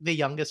feel like the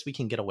youngest we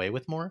can get away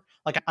with more.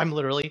 I'm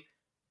literally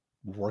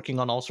working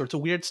on all sorts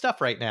of weird stuff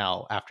right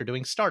now after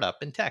doing startup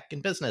and tech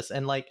and business.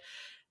 And I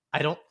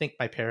don't think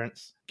my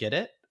parents get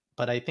it,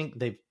 but I think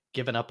they've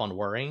given up on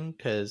worrying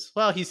because,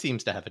 well, he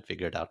seems to have it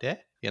figured out,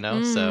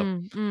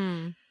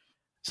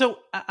 So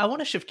I want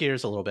to shift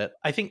gears a little bit.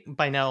 I think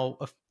by now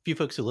a few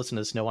folks who listen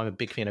to this know I'm a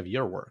big fan of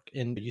your work,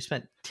 and you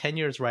spent 10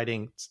 years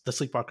writing The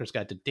Sleepwalker's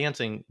Guide to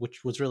Dancing,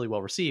 which was really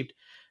well received.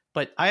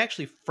 But I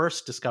actually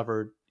first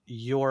discovered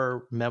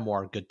your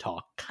memoir, Good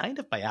Talk, kind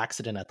of by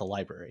accident at the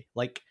library.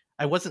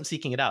 I wasn't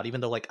seeking it out, even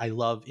though I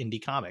love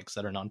indie comics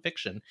that are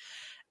nonfiction.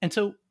 And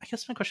so I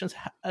guess my question is,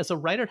 as a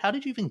writer, how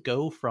did you even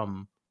go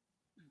from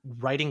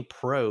writing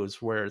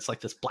prose where it's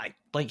this blank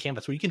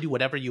canvas where you can do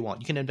whatever you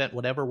want, you can invent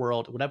whatever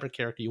world, whatever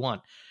character you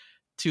want,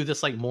 to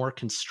this more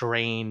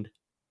constrained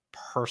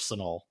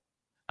personal,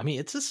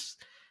 it's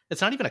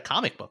not even a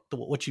comic book,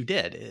 what you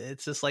did.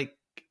 It's just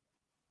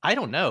I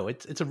don't know,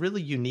 it's a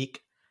really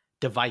unique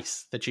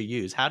device that you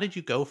use. How did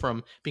you go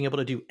from being able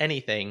to do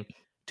anything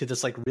to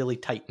this really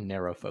tight and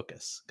narrow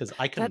focus? Because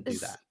I couldn't do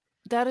that.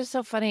 That is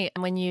so funny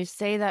when you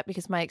say that,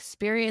 because my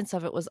experience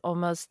of it was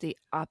almost the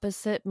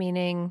opposite,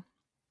 meaning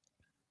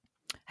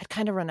I'd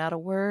kind of run out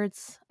of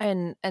words.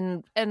 And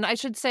I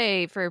should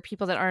say, for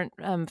people that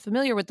aren't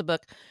familiar with the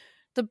book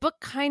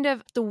kind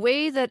of, the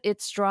way that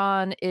it's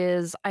drawn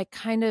is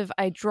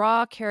I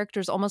draw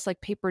characters almost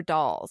like paper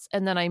dolls,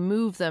 and then I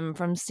move them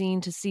from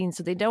scene to scene.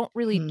 So they don't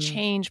really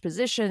change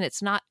position.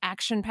 It's not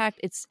action packed.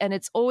 It's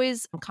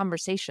always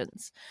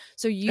conversations.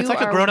 So it's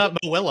like a grown up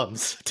Mo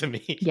Willems to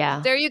me. Yeah.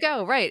 There you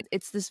go. Right.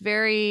 It's this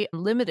very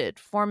limited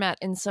format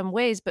in some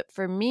ways, but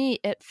for me,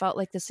 it felt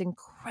like this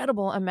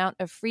incredible amount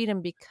of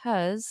freedom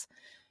because,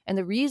 and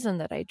the reason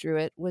that I drew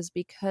it was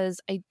because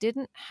I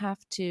didn't have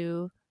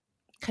to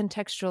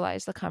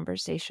contextualize the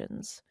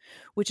conversations,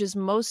 which is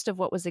most of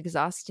what was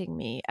exhausting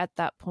me at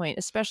that point,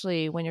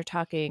 especially when you're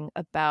talking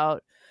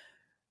about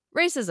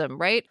racism,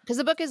 right? Because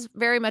the book is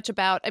very much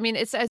about,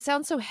 it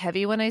sounds so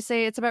heavy when I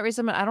say it's about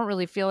racism, and I don't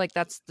really feel like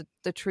that's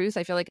the truth.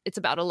 I feel like it's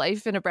about a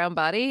life in a brown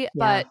body. Yeah.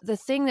 But the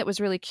thing that was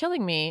really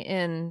killing me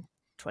in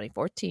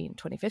 2014,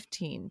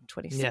 2015,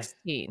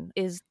 2016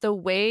 is the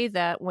way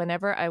that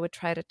whenever I would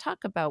try to talk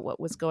about what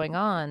was going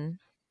on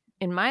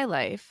in my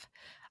life,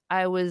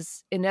 I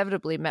was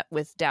inevitably met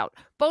with doubt,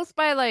 both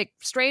by like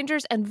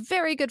strangers and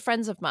very good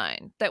friends of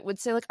mine that would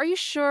say like, are you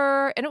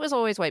sure? And it was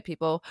always white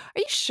people. Are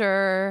you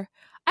sure?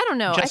 I don't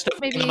know. I think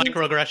Justifying the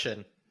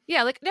microaggression.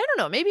 yeah, like, I don't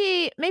know.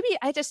 Maybe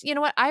I just, you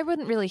know what? I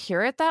wouldn't really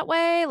hear it that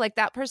way. Like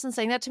that person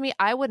saying that to me,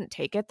 I wouldn't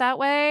take it that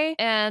way.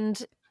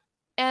 And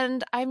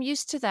I'm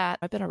used to that.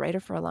 I've been a writer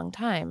for a long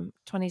time,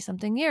 20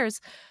 something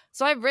years.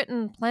 So I've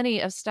written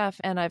plenty of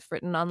stuff and I've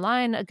written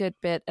online a good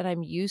bit. And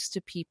I'm used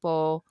to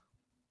people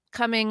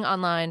coming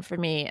online for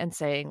me and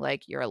saying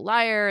like, you're a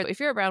liar. If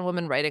you're a brown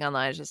woman writing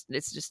online,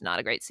 it's just not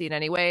a great scene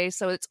anyway.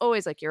 So it's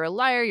always like, you're a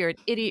liar, you're an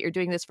idiot, you're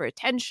doing this for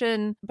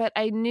attention. But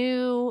I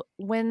knew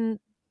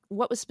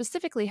what was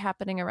specifically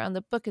happening around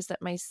the book is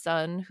that my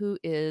son, who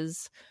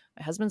is,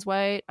 my husband's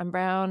white, I'm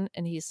brown,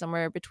 and he's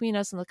somewhere between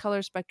us in the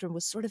color spectrum,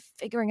 was sort of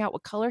figuring out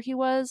what color he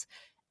was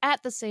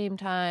at the same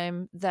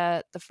time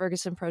that the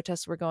Ferguson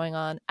protests were going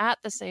on, at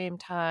the same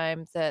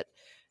time that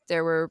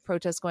there were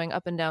protests going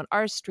up and down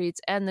our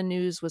streets, and the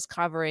news was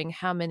covering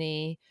how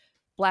many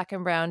Black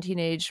and brown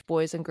teenage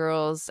boys and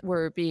girls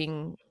were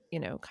being,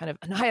 kind of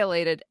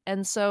annihilated.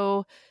 And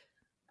so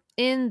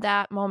in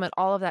that moment,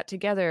 all of that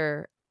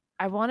together,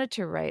 I wanted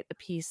to write a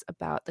piece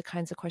about the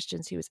kinds of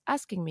questions he was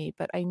asking me,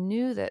 but I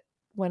knew that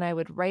when I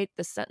would write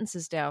the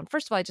sentences down,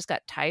 first of all, I just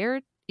got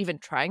tired even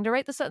trying to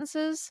write the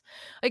sentences.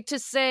 Like to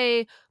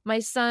say, my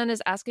son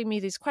is asking me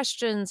these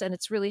questions and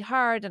it's really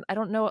hard and I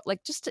don't know, like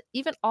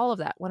even all of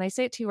that. When I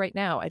say it to you right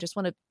now, I just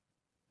want to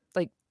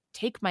like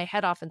take my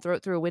head off and throw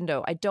it through a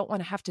window. I don't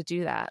want to have to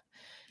do that.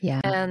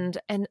 Yeah. And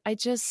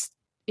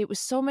it was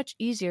so much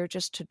easier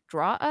just to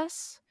draw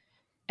us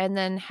and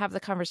then have the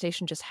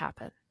conversation just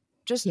happen.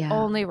 Just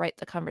only write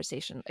the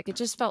conversation. Like it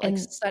just felt like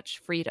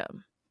such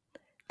freedom.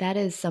 That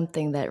is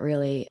something that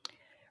really,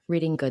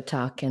 reading Good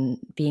Talk and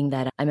being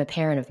that I'm a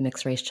parent of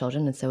mixed race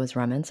children and so is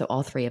Raman. So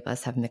all three of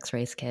us have mixed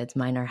race kids.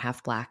 Mine are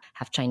half Black,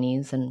 half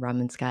Chinese, and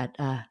Raman's got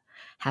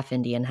half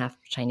Indian, half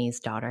Chinese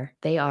daughter.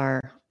 They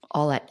are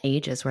all at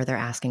ages where they're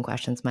asking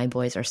questions. My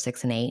boys are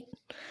 6 and 8.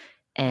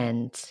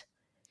 And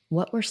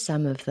what were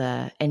some of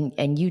the,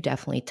 and you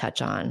definitely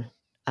touch on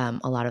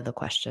a lot of the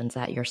questions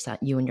that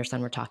you and your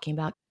son were talking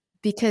about.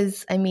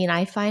 Because,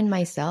 I find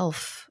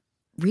myself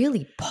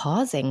really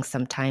pausing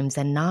sometimes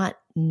and not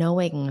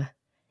knowing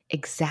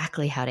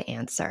exactly how to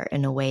answer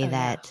in a way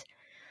that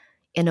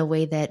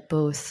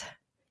both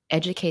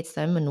educates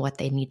them in what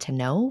they need to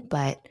know,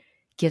 but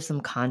gives them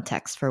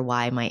context for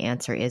why my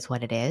answer is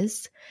what it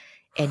is.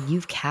 And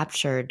you've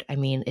captured,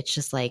 it's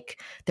just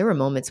like, there were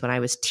moments when I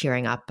was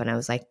tearing up and I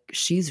was like,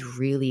 she's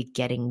really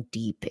getting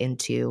deep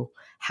into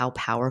how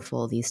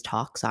powerful these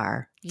talks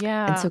are.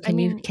 Yeah. And so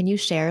can you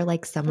share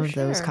like some of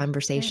those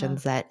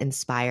conversations that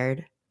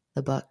inspired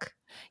the book?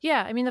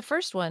 Yeah. The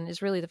first one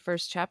is really the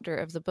first chapter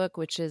of the book,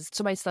 which is,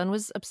 so my son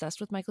was obsessed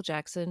with Michael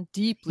Jackson,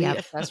 deeply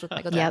obsessed with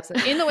Michael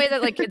Jackson, in the way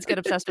that like kids get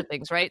obsessed with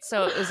things, right?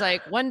 So it was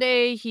like one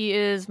day he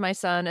is my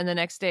son and the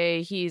next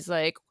day he's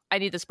like, I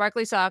need the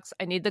sparkly socks,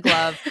 I need the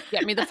glove,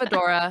 get me the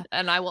fedora,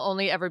 and I will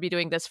only ever be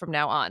doing this from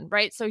now on,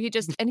 right? So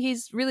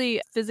he's really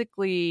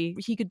physically,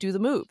 he could do the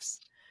moves.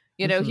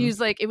 He was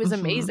like, it was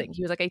amazing.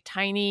 He was like a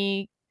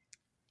tiny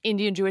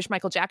Indian Jewish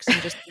Michael Jackson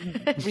just,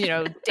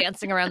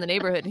 dancing around the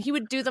neighborhood. And he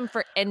would do them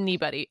for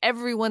anybody.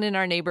 Everyone in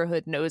our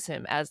neighborhood knows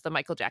him as the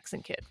Michael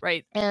Jackson kid,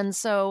 right? And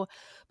so,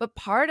 but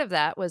part of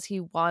that was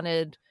he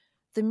wanted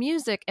the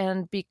music.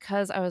 And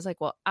because I was like,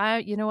 well,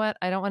 you know what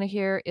I don't want to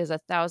hear is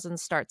 1,000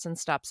 starts and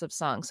stops of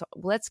songs. So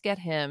let's get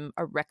him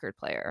a record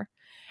player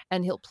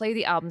and he'll play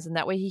the albums. And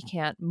that way he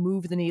can't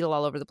move the needle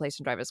all over the place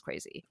and drive us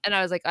crazy. And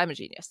I was like, I'm a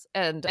genius.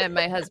 And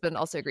my husband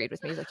also agreed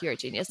with me. He's like, you're a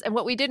genius. And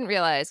what we didn't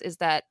realize is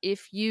that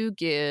if you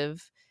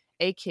give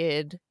a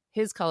kid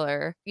his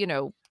color,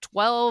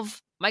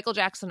 12 Michael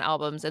Jackson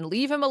albums and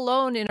leave him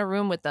alone in a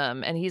room with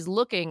them, and he's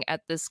looking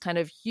at this kind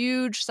of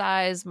huge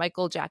size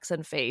Michael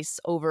Jackson face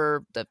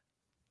over the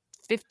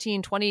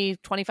 15, 20,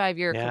 25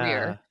 year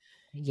career,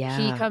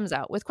 he comes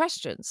out with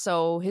questions.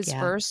 So his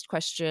first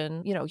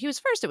question, he was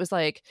first, it was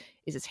like,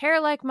 is his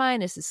hair like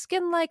mine? Is his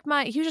skin like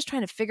mine? He was just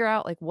trying to figure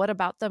out like what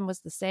about them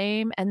was the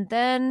same. And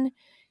then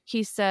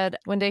he said,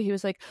 one day he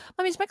was like,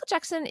 Mommy, is Michael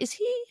Jackson, is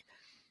he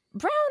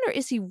brown or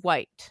is he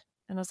white?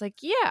 And I was like,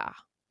 yeah.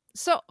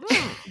 So,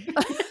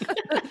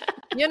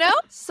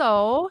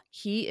 so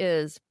he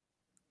is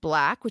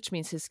Black, which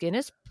means his skin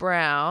is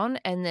brown.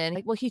 And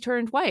then, well, he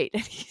turned white.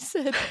 And he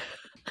said,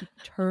 he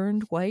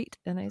turned white?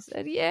 And I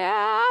said,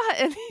 yeah.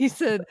 And he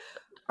said,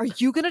 are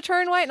you going to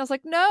turn white? And I was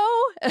like,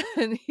 no.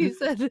 And he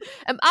said,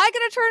 am I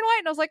going to turn white?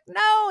 And I was like,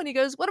 no. And he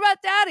goes, what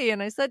about Daddy?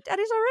 And I said,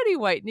 Daddy's already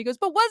white. And he goes,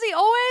 but was he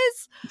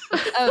always?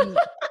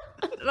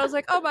 And I was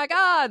like, oh my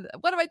God,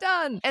 what have I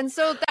done? And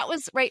so that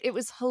was right. It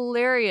was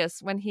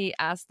hilarious when he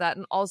asked that.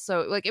 And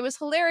also like, it was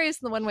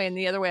hilarious in the one way and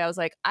the other way. I was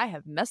like, I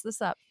have messed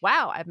this up.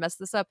 Wow, I've messed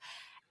this up.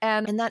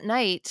 And that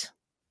night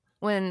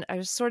when I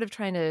was sort of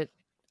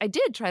I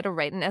did try to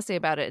write an essay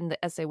about it, and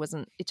the essay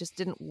it just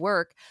didn't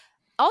work.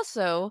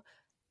 Also,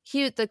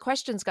 the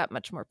questions got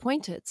much more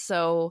pointed.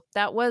 So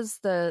that was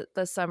the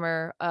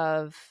summer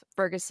of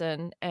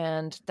Ferguson,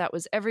 and that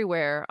was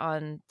everywhere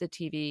on the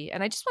TV.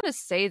 And I just want to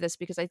say this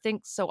because I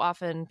think so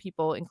often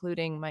people,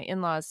 including my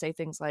in-laws, say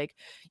things like,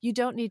 you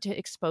don't need to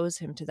expose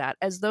him to that,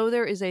 as though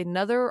there is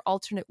another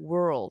alternate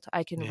world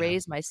I can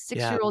raise my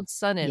 6-year-old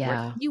son in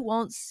where he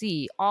won't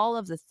see all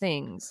of the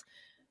things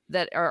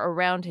that are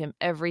around him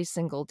every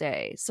single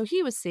day. So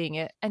he was seeing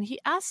it. And he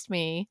asked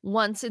me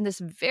once in this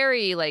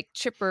very like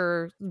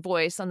chipper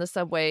voice on the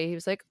subway, he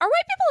was like, are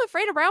white people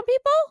afraid of brown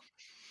people?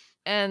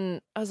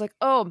 And I was like,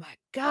 oh my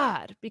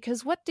God,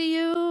 because what do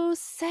you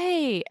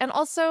say? And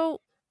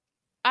also,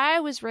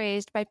 I was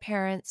raised by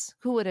parents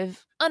who would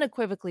have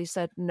unequivocally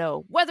said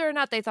no, whether or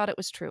not they thought it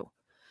was true.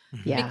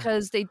 Yeah.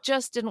 Because they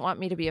just didn't want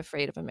me to be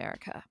afraid of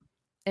America.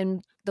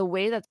 And the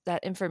way that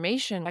that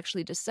information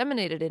actually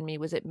disseminated in me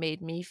was it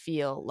made me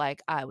feel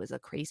like I was a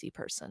crazy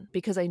person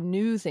because I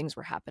knew things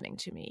were happening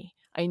to me.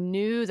 I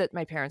knew that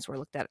my parents were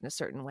looked at in a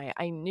certain way.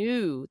 I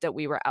knew that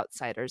we were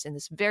outsiders in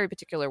this very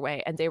particular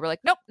way. And they were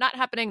like, nope, not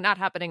happening, not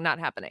happening, not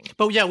happening.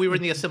 But yeah, we were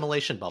in the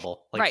assimilation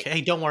bubble. Like,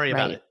 hey, don't worry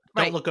about it.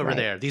 Don't look over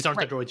there. These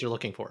aren't the droids you're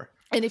looking for.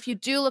 And if you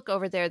do look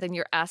over there, then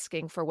you're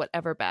asking for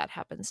whatever bad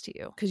happens to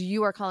you because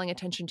you are calling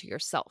attention to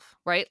yourself,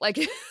 right? Like,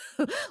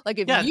 like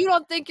if you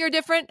don't think you're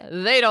different,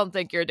 they don't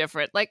think you're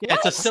different. Like,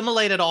 it's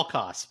assimilate at all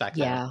costs back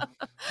then.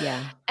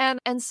 Yeah.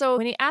 And so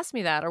when he asked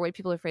me that, are white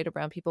people afraid of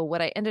brown people?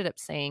 What I ended up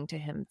saying to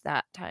him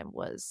that time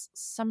was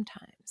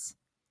sometimes.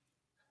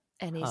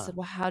 And he said,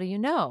 well, how do you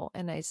know?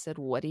 And I said,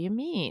 what do you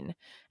mean?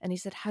 And he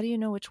said, how do you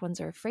know which ones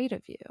are afraid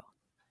of you?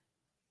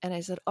 And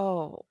I said,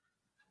 oh,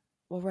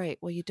 well, right.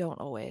 Well, you don't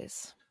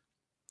always.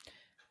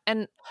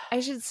 And I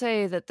should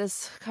say that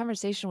this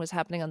conversation was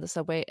happening on the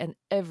subway and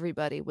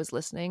everybody was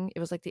listening.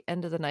 It was like the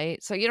end of the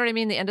night. So you know what I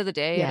mean? The end of the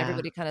day and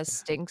everybody kind of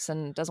stinks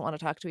and doesn't want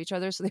to talk to each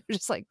other. So they were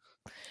just like,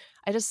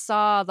 I just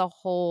saw the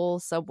whole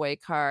subway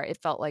car. It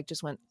felt like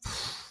just went.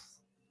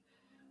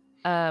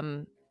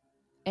 And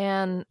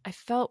I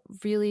felt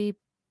really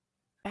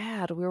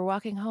bad. We were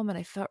walking home and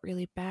I felt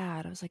really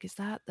bad. I was like, was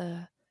that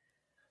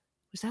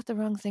the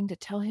wrong thing to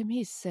tell him?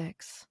 He's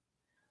 6.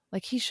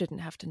 Like, he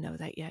shouldn't have to know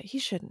that yet. He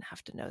shouldn't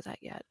have to know that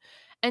yet.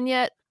 And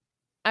yet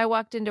I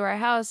walked into our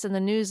house and the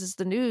news is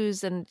the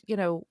news. And, you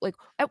know, like,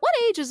 at what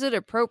age is it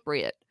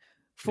appropriate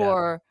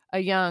for a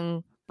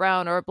young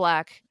brown or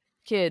black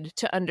kid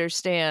to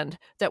understand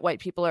that white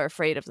people are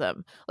afraid of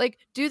them? Like,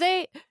 do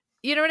they,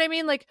 you know what I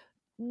mean? Like,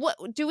 what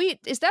do we,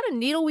 is that a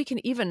needle we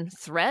can even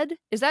thread?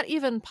 Is that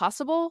even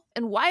possible?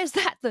 And why is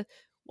that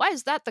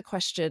the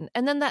question?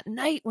 And then that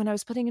night when I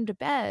was putting him to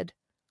bed,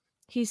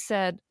 he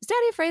said, is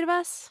Daddy afraid of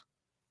us?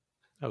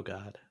 Oh,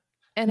 God.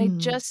 And I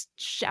just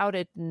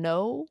shouted,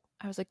 no.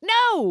 I was like,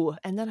 no.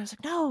 And then I was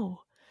like,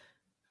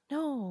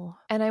 no.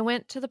 And I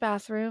went to the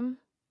bathroom.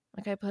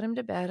 Like, I put him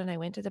to bed and I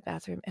went to the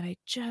bathroom and I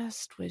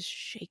just was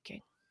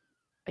shaking.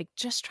 Like,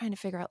 just trying to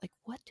figure out, like,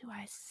 what do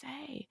I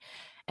say?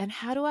 And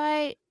how do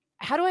I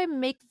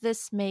make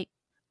this make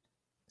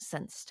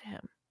sense to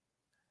him?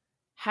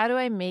 How do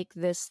I make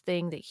this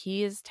thing that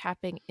he is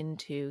tapping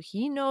into?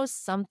 He knows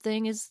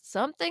something's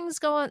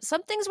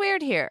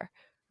weird here.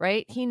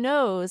 Right? He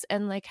knows.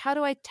 And like, how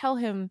do I tell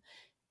him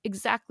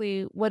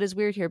exactly what is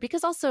weird here?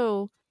 Because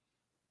also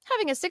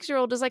having a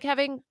 6-year-old is like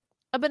having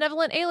a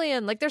benevolent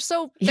alien. Like, their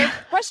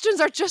questions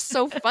are just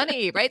so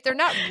funny, right? They're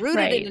not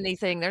rooted in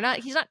anything.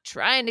 He's not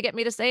trying to get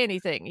me to say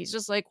anything. He's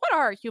just like, what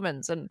are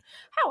humans and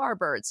how are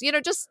birds? You know,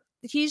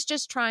 he's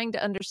just trying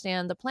to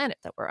understand the planet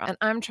that we're on. And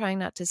I'm trying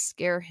not to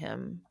scare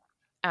him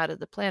out of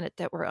the planet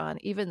that we're on,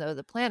 even though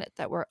the planet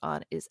that we're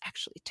on is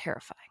actually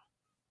terrifying.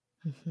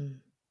 Mm-hmm.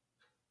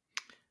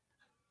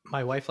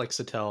 My wife likes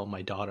to tell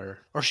my daughter,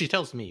 or she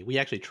tells me, we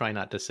actually try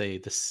not to say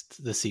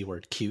the C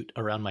word cute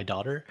around my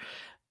daughter,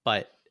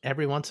 but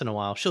every once in a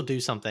while she'll do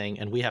something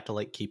and we have to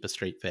like keep a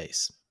straight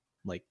face.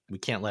 Like, we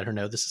can't let her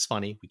know this is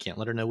funny. We can't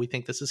let her know we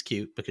think this is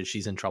cute because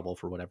she's in trouble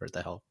for whatever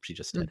the hell she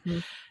just did. Mm-hmm.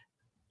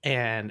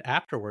 And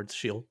afterwards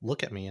she'll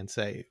look at me and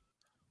say,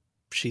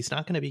 she's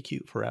not going to be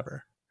cute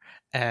forever.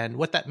 And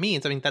what that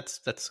means, I mean,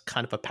 that's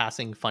kind of a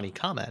passing funny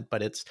comment,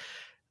 but it's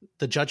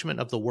the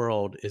judgment of the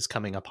world is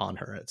coming upon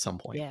her at some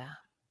point. Yeah.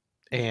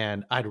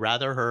 And I'd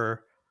rather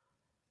her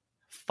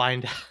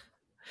find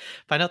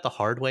out the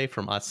hard way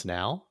from us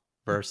now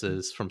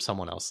versus from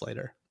someone else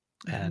later.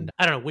 Mm-hmm. And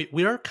I don't know,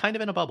 we are kind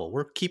of in a bubble.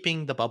 We're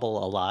keeping the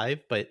bubble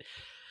alive, but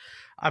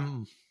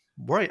I'm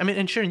worried. I mean,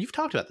 and Sharon, you've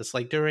talked about this,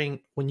 like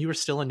when you were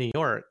still in New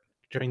York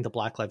during the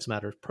Black Lives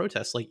Matter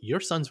protests, like your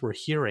sons were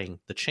hearing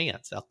the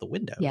chants out the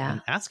window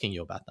and asking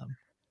you about them.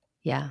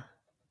 Yeah,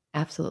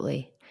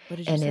 absolutely. What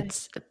did you say?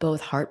 It's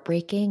both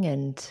heartbreaking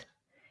and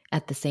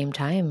at the same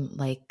time,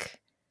 like,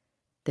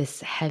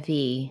 this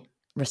heavy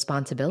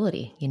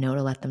responsibility, you know,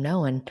 to let them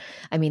know. And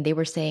I mean, they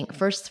were saying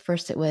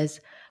first it was,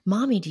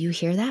 Mommy, do you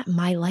hear that?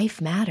 My life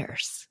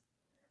matters.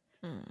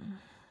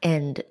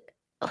 And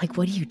like,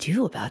 what do you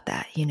do about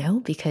that? You know,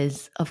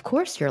 because of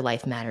course your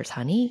life matters,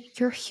 honey.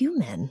 You're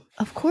human.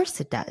 Of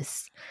course it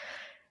does.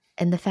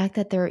 And the fact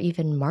that there are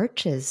even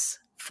marches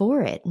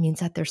for it means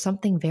that there's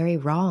something very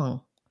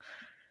wrong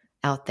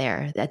out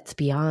there that's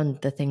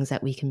beyond the things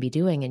that we can be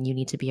doing, and you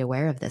need to be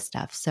aware of this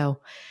stuff. So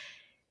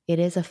it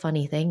is a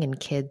funny thing, and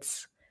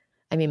kids,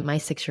 I mean, my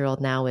 6-year-old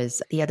now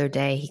is, the other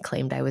day he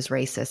claimed I was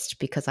racist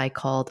because I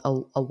called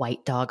a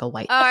white dog a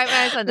white dog.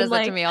 My son does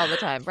that to me all the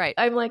time. Right.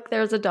 I'm like,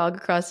 there's a dog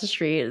across the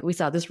street. We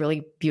saw this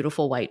really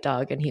beautiful white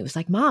dog, and he was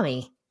like,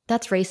 Mommy,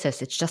 that's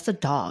racist. It's just a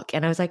dog.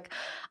 And I was like,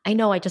 I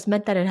know, I just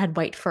meant that it had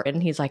white fur.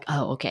 And he's like,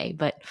 oh, okay.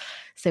 But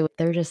so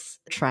they're just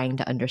trying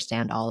to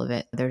understand all of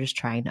it. They're just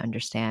trying to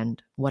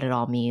understand what it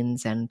all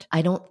means. And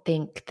I don't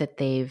think that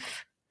they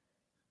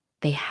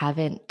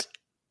haven't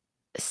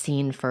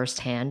seen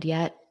firsthand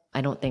yet.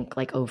 I don't think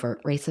like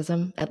overt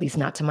racism, at least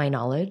not to my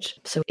knowledge.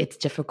 So it's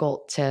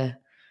difficult to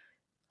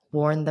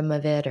warn them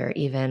of it or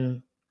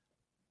even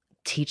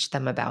teach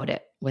them about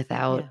it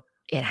without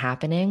it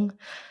happening.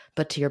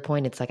 But to your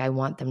point, it's like, I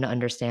want them to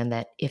understand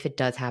that if it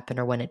does happen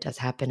or when it does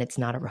happen, it's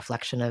not a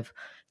reflection of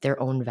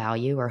their own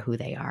value or who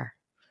they are.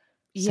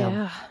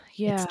 So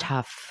it's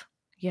tough.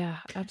 Yeah,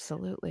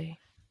 absolutely.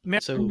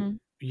 So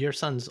your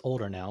son's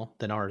older now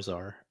than ours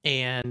are.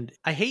 And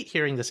I hate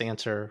hearing this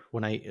answer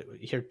when I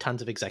hear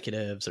tons of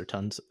executives or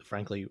tons,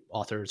 frankly,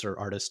 authors or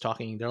artists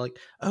talking. They're like,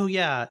 oh,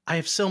 yeah, I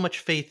have so much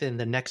faith in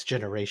the next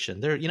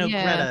generation. They're,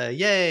 Greta,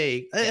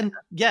 yay. And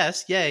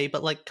yes, yay.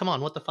 But like, come on,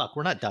 what the fuck?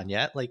 We're not done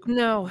yet. Like,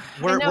 no,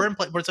 we're in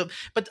place.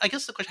 But I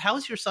guess the question, how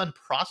is your son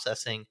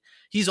processing?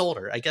 He's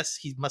older. I guess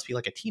he must be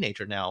like a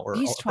teenager now, or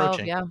he's 12.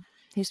 Approaching. Yeah,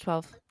 he's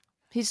 12.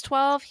 He's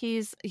 12.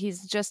 He's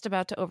just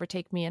about to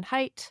overtake me in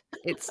height.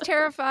 It's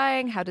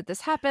terrifying. How did this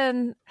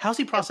happen? How's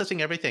he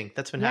processing everything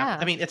that's been happening?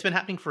 I mean, it's been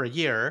happening for a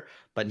year,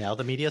 but now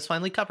the media is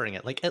finally covering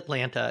it. Like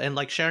Atlanta, and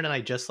like Sharon and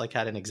I just like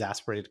had an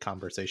exasperated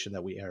conversation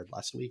that we aired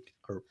last week,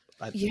 or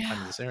I think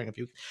I'm this airing a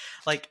few.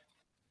 Like,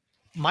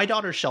 my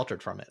daughter's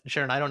sheltered from it.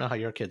 Sharon, I don't know how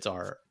your kids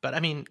are, but I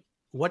mean,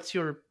 what's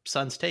your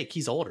son's take?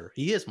 He's older.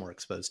 He is more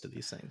exposed to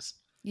these things.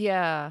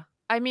 Yeah,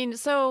 I mean,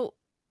 so.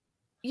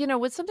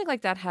 When something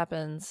like that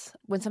happens,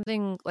 when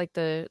something like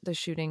the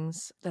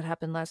shootings that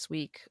happened last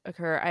week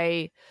occur,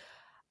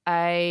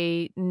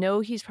 I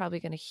know he's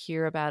probably going to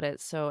hear about it.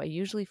 So I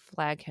usually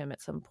flag him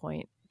at some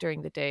point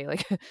during the day.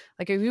 Like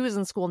if he was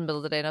in school in the middle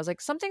of the day and I was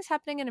like, something's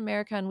happening in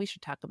America and we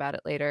should talk about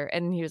it later.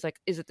 And he was like,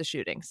 is it the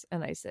shootings?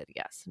 And I said,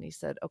 yes. And he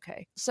said,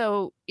 okay.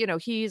 So,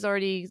 he's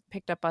already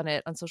picked up on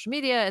it on social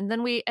media.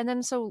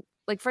 So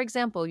like, for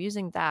example,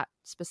 using that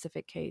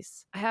specific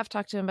case, I have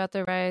talked to him about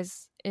the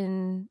rise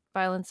in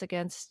violence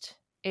against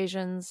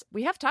Asians.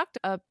 We have talked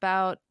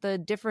about the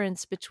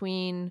difference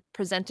between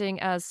presenting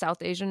as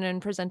South Asian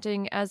and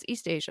presenting as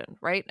East Asian,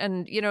 right?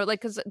 And,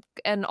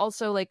 and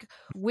also like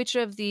which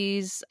of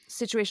these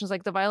situations,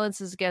 like the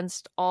violence is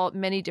against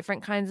many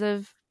different kinds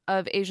of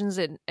Asians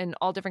in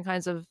all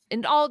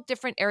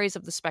different areas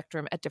of the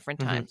spectrum at different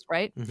times,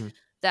 right? Mm-hmm.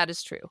 That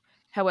is true.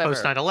 However,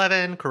 post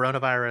 9/11,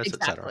 coronavirus,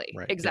 exactly, etc.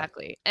 Right.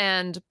 Exactly.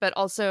 Yeah. But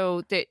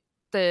also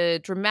the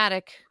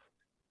dramatic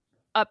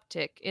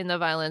uptick in the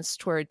violence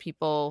toward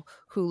people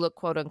who look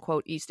quote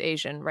unquote East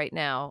Asian right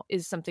now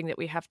is something that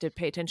we have to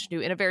pay attention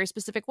to in a very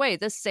specific way,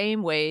 the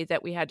same way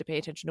that we had to pay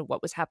attention to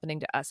what was happening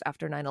to us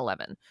after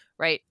 9/11,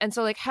 right? And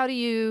so like, how do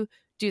you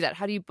do that?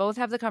 How do you both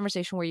have the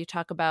conversation where you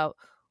talk about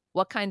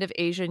what kind of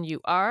Asian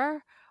you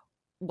are,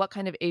 what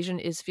kind of Asian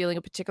is feeling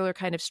a particular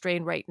kind of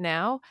strain right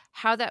now,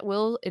 how that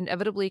will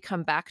inevitably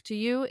come back to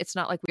you. It's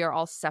not like we are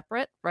all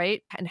separate,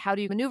 right? And how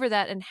do you maneuver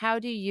that? And how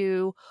do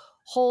you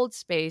hold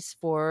space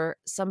for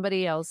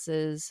somebody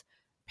else's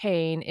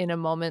pain in a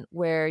moment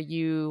where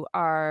you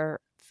are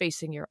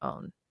facing your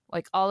own?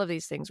 Like, all of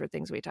these things were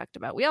things we talked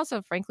about. We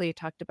also, frankly,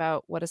 talked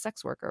about what a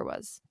sex worker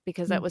was,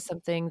 because that was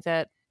something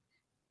that,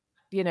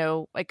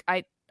 like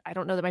I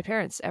don't know that my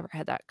parents ever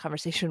had that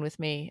conversation with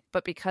me,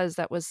 but because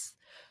that was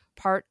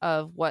part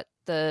of what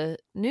the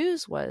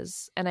news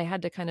was. And I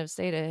had to kind of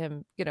say to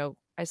him,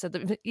 I said,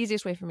 the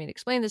easiest way for me to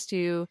explain this to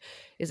you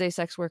is a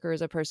sex worker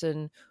is a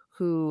person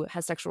who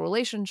has sexual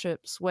relations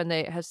when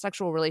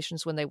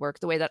they work,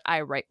 the way that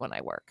I write when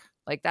I work.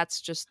 Like, that's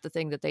just the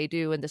thing that they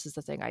do. And this is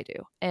the thing I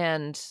do.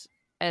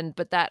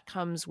 But that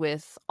comes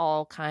with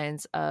all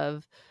kinds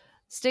of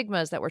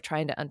stigmas that we're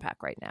trying to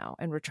unpack right now.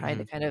 And we're trying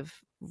to kind of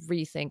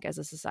rethink as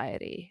a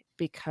society,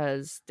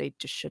 because they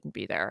just shouldn't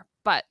be there.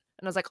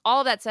 And I was like, all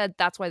of that said,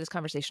 that's why this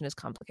conversation is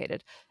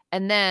complicated.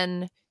 And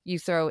then you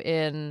throw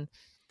in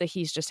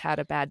he's just had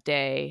a bad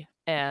day,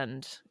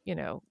 and,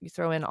 you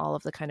throw in all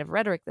of the kind of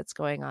rhetoric that's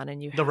going on,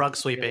 and the rug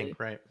sweeping,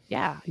 right?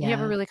 Yeah. You have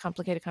a really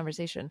complicated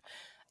conversation.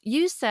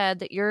 You said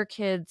that your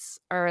kids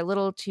are a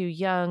little too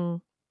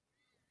young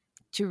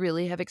to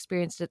really have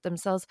experienced it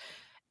themselves.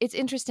 It's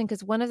interesting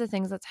because one of the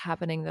things that's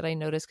happening that I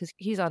noticed, because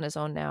he's on his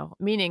own now,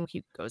 meaning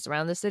he goes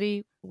around the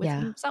city with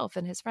himself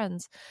and his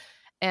friends.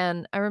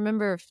 And I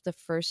remember the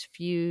first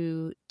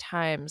few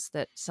times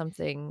that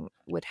something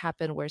would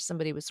happen where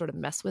somebody would sort of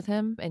mess with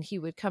him, and he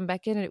would come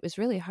back in, and it was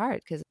really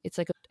hard because it's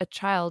like a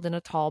child in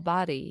a tall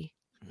body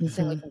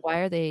saying, like,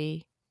 why are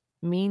they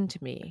mean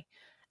to me?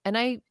 And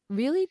I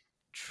really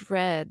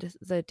dread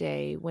the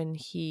day when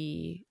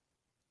he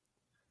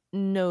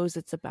knows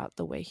it's about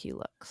the way he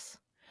looks.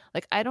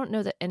 Like, I don't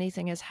know that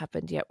anything has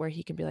happened yet where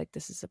he can be like,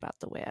 this is about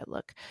the way I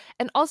look.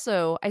 And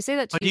also, I say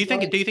that to But do you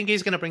think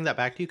he's going to bring that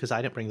back to you? Because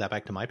I didn't bring that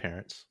back to my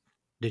parents.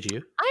 Did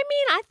you? I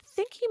mean, I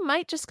think he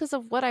might just because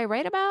of what I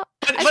write about.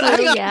 But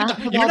True, yeah.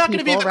 you're not going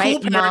to be the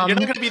Right, cool parent. Mom? You're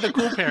not going to be the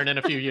cool parent in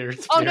a few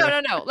years. Oh,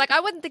 Mira. no. Like,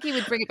 I wouldn't think he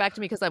would bring it back to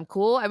me because I'm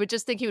cool. I would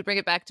just think he would bring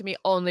it back to me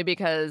only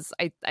because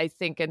I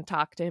think and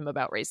talk to him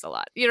about race a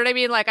lot. You know what I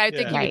mean? Like, I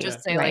think he Yeah. would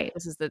just say, Right. like,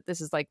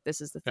 this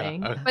is the Yeah,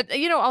 thing. okay.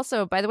 But,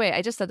 also, by the way,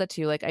 I just said that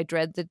to you. Like, I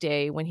dread the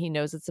day when he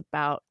knows it's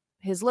about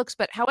his looks.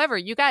 But however,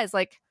 you guys,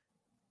 like,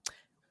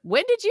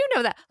 when did you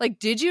know that? Like,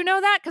 did you know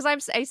that? Because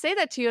I say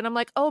that to you and I'm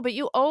like, oh, but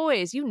you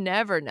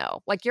never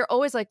know. Like, you're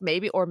always like,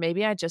 maybe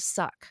I just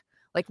suck.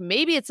 Like,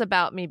 maybe it's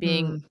about me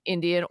being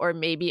Indian, or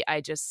maybe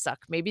I just suck.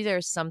 Maybe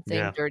there's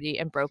something dirty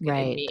and broken in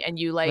Right. me. And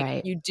you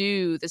you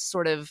do this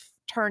sort of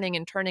turning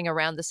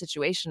around the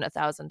situation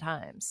 1,000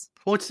 times.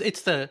 Well,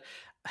 it's the,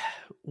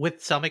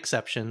 with some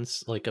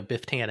exceptions, like a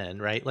Biff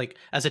Tannen, right? Like,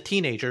 as a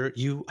teenager,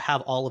 you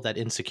have all of that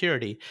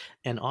insecurity.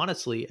 And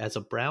honestly, as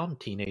a brown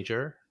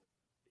teenager,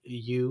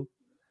 you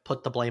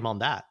put the blame on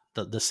that,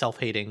 the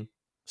self-hating,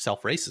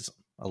 self-racism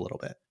a little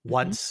bit.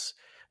 Once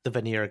the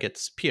veneer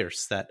gets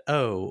pierced that,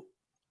 oh,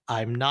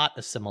 I'm not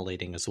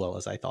assimilating as well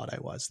as I thought I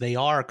was. They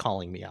are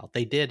calling me out.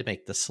 They did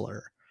make the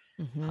slur.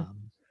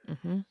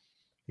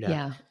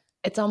 Yeah.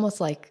 It's almost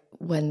like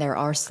when there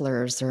are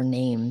slurs or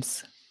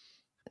names,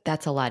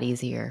 that's a lot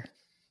easier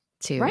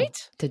to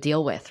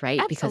deal with,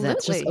 right? Because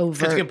that's just Absolutely. overt.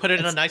 Because you can put it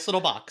in a nice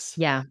little box.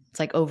 Yeah. It's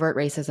like overt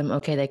racism.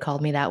 Okay, they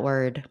called me that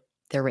word.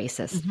 They're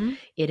racist.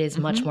 It is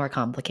much more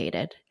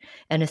complicated.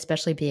 And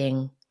especially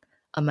being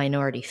a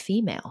minority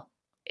female,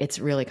 it's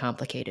really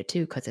complicated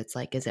too, because it's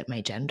like, is it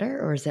my gender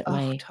or is it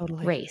my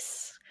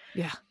race?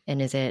 Yeah. And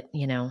is it,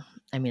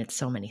 it's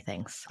so many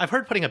things. I've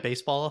heard putting a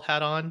baseball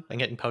hat on and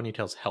getting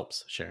ponytails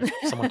helps, Sharon.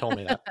 Someone told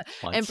me that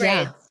once. And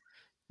braids.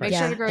 Make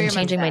sure to grow and your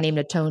changing my mustache. name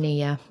to Tony.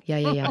 Yeah.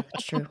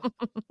 It's true.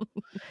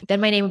 Then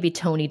my name would be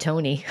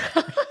Tony.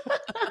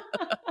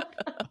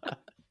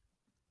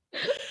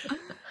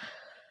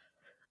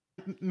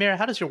 Mira,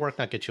 how does your work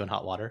not get you in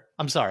hot water?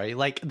 I'm sorry.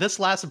 Like, this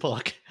last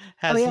book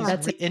has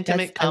these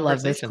intimate I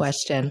love this conversations.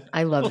 question.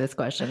 I love this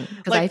question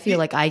because I feel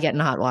like I get in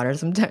hot water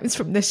sometimes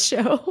from this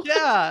show.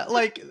 Yeah,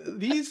 like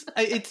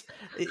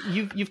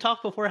you've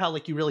talked before how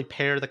like you really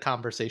pare the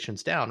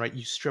conversations down, right?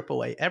 You strip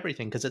away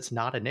everything because it's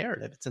not a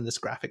narrative. It's in this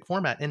graphic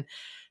format. And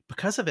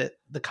because of it,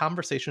 the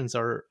conversations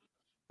are,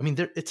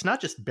 it's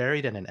not just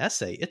buried in an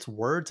essay. It's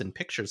words and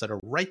pictures that are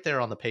right there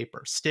on the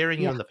paper,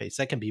 staring you in the face.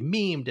 That can be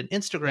memed and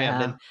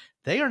Instagrammed, and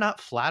they are not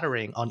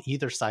flattering on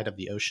either side of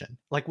the ocean.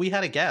 Like, we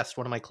had a guest,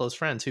 one of my close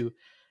friends, who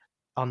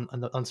on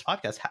this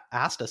podcast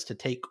asked us to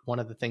take one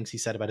of the things he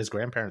said about his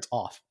grandparents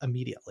off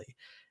immediately.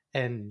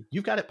 And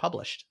you've got it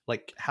published.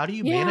 Like, how do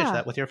you manage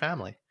that with your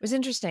family? It was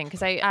interesting because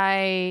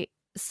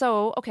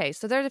so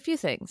there's a few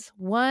things.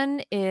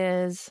 One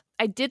is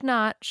I did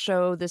not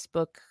show this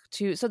book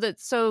to,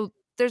 so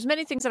there's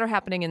many things that are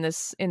happening in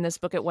this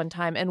book at one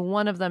time. And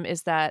one of them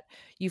is that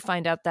you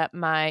find out that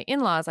my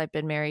in-laws, I've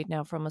been married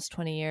now for almost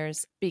 20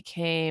 years,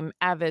 became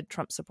avid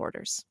Trump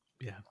supporters.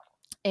 Yeah.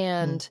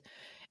 And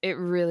it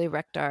really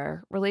wrecked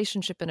our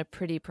relationship in a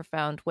pretty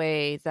profound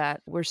way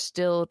that we're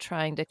still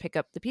trying to pick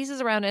up the pieces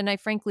around. And I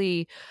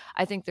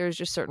think there's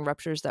just certain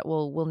ruptures that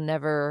will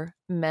never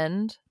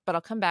mend, but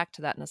I'll come back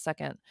to that in a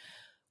second.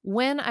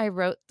 When I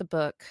wrote the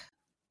book,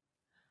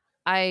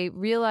 I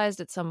realized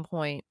at some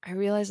point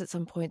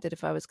that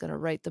if I was going to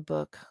write the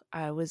book,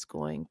 I was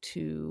going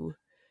to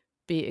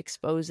be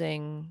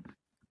exposing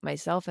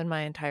myself and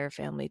my entire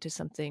family to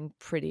something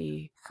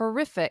pretty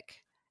horrific.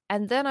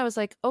 And then I was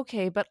like,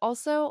 okay, but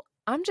also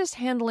I'm just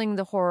handling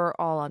the horror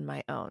all on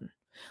my own.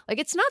 Like,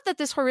 it's not that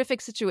this horrific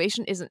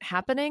situation isn't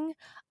happening.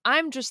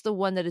 I'm just the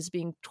one that is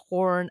being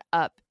torn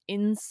up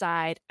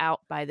inside out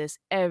by this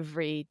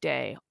every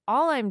day.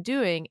 All I'm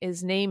doing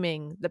is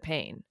naming the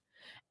pain.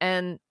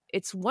 And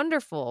it's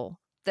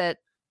wonderful that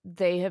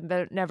they have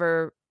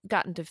never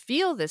gotten to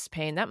feel this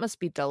pain. That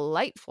must be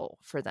delightful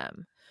for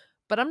them.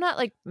 But I'm not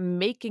like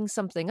making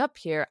something up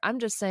here. I'm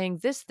just saying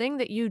this thing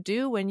that you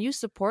do when you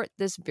support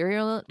this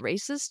virulent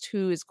racist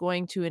who is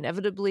going to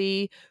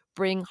inevitably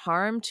bring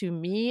harm to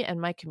me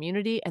and my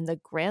community and the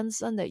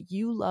grandson that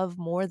you love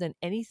more than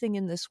anything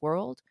in this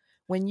world.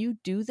 When you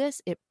do this,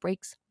 it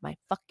breaks my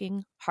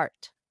fucking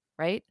heart,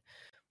 right?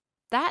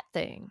 That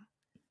thing.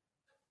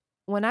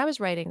 When I was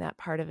writing that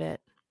part of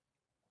it,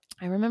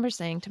 I remember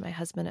saying to my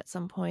husband at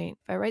some point,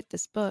 if I write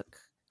this book,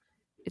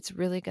 it's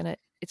really gonna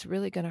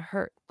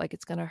hurt. Like,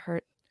 it's gonna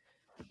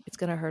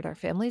hurt our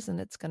families and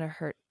it's gonna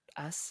hurt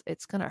us.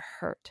 It's gonna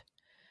hurt.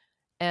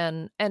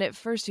 And at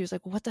first he was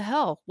like, what the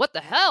hell?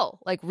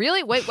 Like,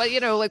 really? Wait, what,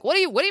 like, what do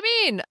you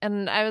mean?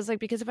 And I was like,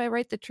 because if I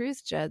write the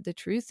truth, Jed, the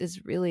truth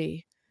is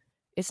really,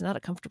 it's not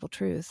a comfortable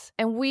truth.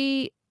 And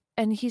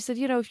he said,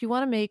 if you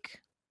want to make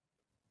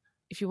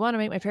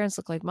my parents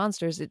look like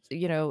monsters,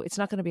 it's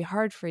not going to be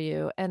hard for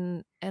you.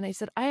 And I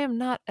said, I am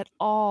not at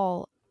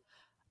all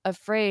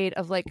afraid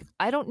of like,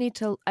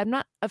 I'm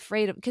not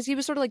afraid of, because he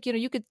was sort of like,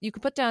 you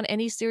could put down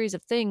any series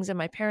of things and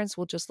my parents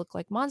will just look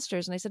like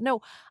monsters. And I said,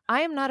 no,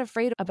 I am not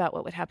afraid about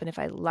what would happen if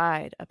I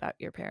lied about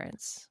your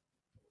parents.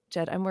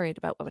 Jed, I'm worried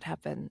about what would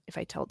happen if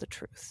I told the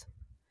truth.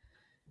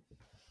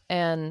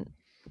 And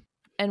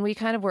we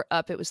kind of were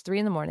up. It was 3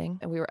 a.m.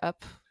 and we were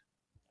up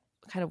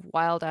kind of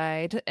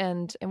wild-eyed.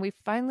 And we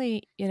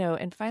finally,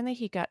 finally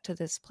he got to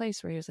this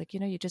place where he was like,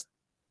 you're just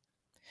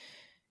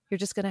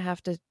going to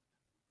have to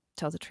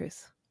tell the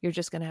truth. You're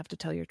just going to have to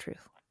tell your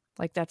truth.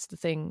 Like, that's the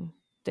thing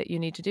that you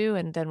need to do.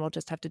 And then we'll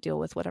just have to deal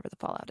with whatever the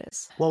fallout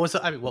is. What was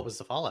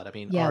the fallout? I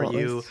mean, Yeah,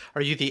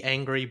 are you the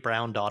angry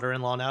brown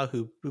daughter-in-law now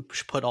who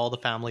put all the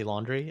family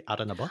laundry out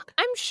in a book?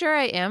 I'm sure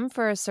I am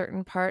for a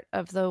certain part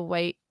of the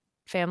white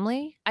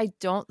family. I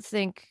don't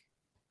think,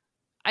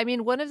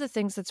 one of the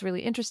things that's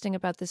really interesting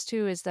about this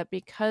too is that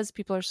because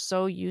people are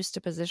so used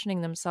to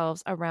positioning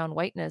themselves around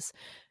whiteness,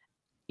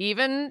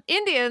 even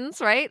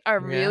Indians, right, are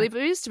really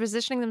used to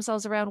positioning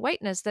themselves around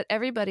whiteness, that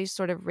everybody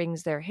sort of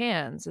wrings their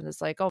hands and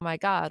is like, oh my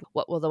God,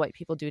 what will the white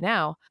people do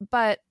now?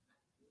 But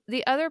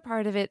the other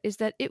part of it is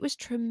that it was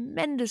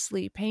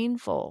tremendously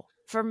painful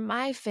for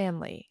my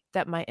family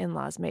that my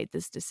in-laws made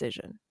this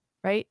decision,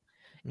 right?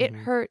 Mm-hmm. It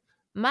hurt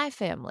my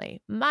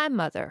family, my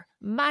mother,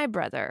 my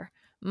brother,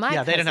 my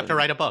cousin. They didn't have to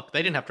write a book.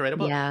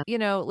 Yeah.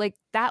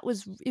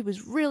 It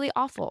was really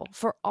awful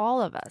for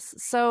all of us.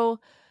 So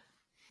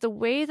the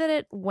way that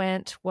it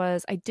went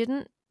was I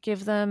didn't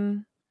give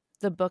them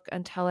the book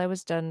until I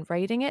was done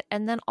writing it.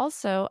 And then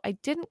also I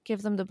didn't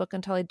give them the book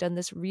until I'd done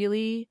this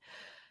really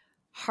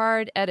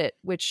hard edit,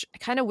 which I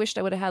kind of wished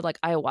I would have had like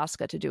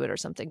ayahuasca to do it or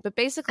something. But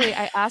basically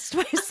I asked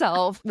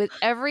myself with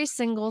every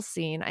single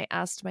scene, I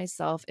asked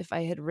myself if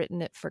I had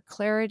written it for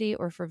clarity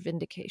or for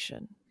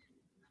vindication.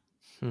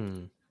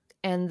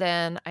 And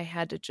then I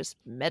had to just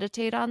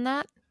meditate on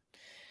that.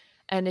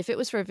 And if it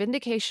was for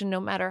vindication, no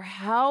matter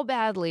how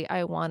badly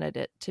I wanted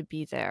it to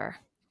be there,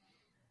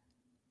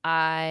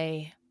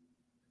 I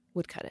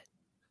would cut it.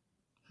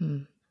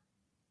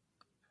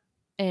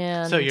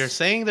 And so you're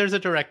saying there's a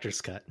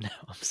director's cut? No,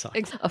 I'm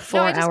sorry. A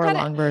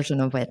 4-hour-long version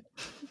of it.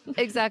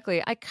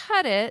 Exactly. I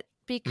cut it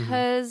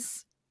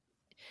because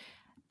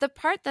the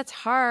part that's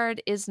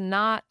hard is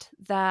not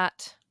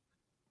that...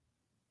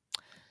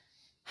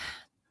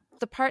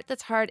 The part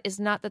that's hard is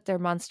not that they're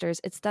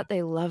monsters. It's that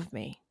they love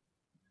me.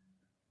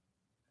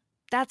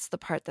 That's the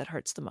part that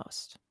hurts the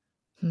most.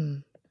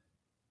 And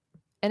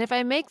if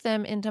I make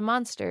them into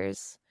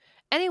monsters,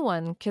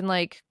 anyone can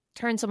like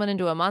turn someone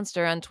into a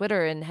monster on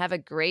Twitter and have a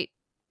great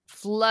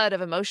flood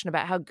of emotion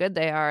about how good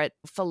they are at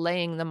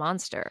filleting the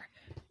monster.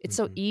 It's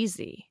so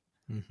easy.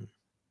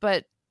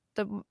 But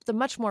the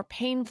much more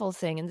painful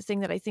thing, and the thing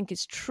that I think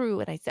is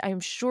true, and I'm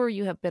sure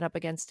you have been up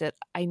against it,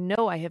 I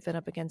know I have been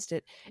up against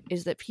it,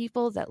 is that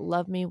people that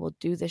love me will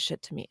do this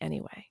shit to me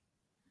anyway.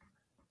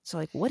 So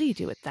like, what do you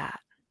do with that?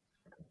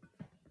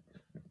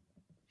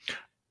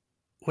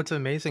 What's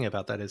amazing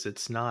about that is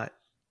it's not,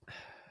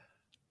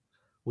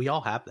 we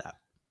all have that.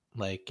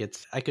 Like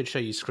I could show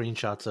you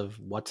screenshots of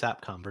WhatsApp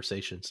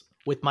conversations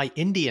with my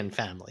Indian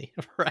family,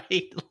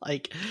 right?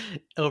 Like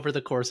over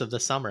the course of the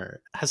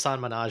summer. Hassan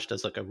Minhaj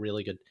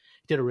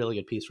did a really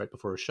good piece right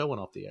before his show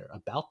went off the air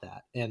about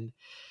that. And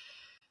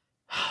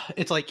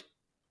it's like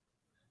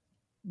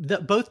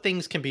both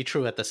things can be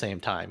true at the same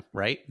time,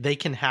 right? They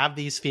can have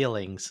these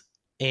feelings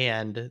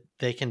and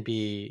they can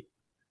be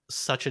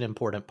such an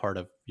important part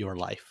of your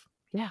life.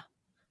 Yeah.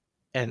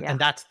 And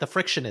that's the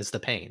friction is the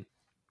pain.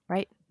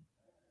 Right.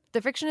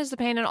 The friction is the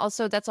pain. And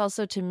also that's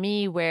also to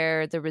me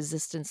where the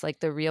resistance, like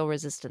the real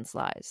resistance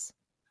lies.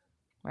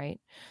 Right.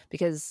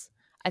 Because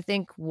I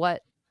think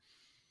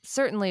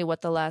certainly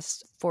what the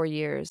last 4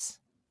 years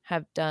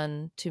have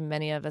done to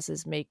many of us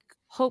is make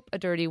hope a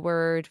dirty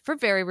word for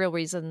very real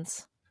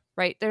reasons.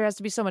 Right. There has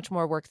to be so much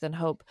more work than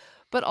hope,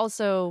 but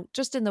also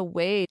just in the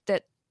way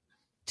that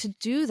to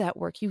do that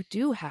work, you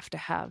do have to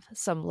have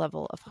some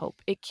level of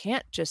hope. It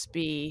can't just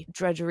be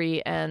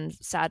drudgery and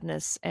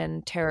sadness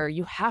and terror.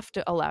 You have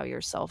to allow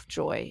yourself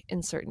joy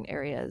in certain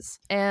areas.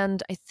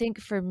 And I think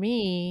for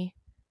me,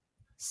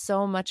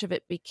 so much of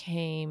it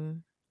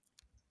became,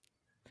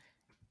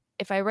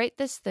 if I write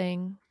this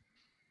thing,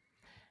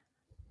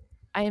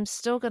 I am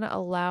still going to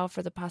allow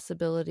for the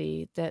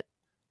possibility that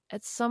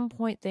at some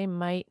point they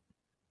might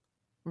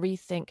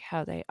rethink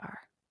how they are.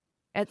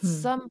 At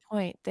some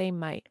point they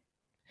might.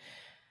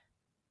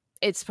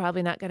 It's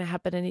probably not going to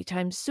happen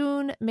anytime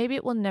soon. Maybe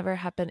it will never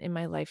happen in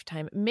my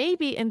lifetime.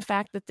 Maybe, in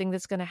fact, the thing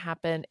that's going to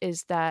happen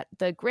is that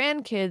the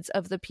grandkids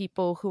of the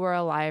people who are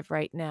alive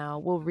right now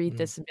will read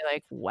this and be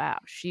like, wow,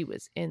 she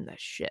was in the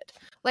shit.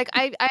 Like,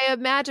 I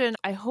imagine,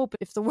 I hope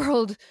if the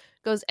world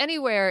goes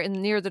anywhere in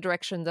near the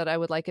direction that I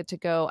would like it to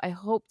go, I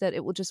hope that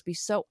it will just be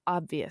so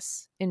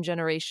obvious in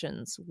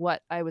generations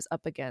what I was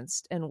up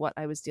against and what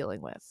I was dealing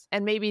with.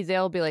 And maybe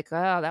they'll be like,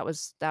 oh,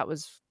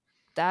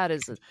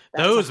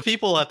 those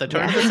people at the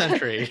turn of the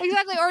century.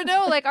 Exactly. Or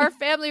no, like our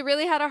family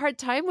really had a hard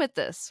time with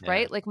this,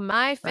 right? Like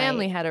my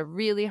family had a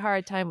really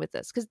hard time with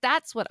this, because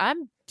that's what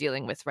I'm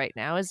dealing with right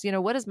now is,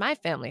 what does my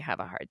family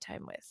have a hard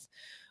time with?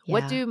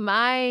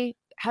 Yeah.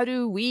 How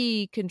do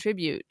we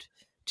contribute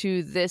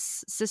to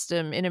this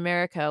system in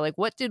America? Like,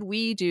 what did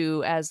we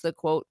do as the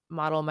quote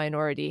model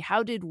minority?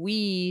 How did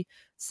we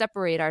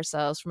separate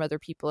ourselves from other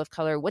people of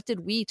color? What did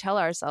we tell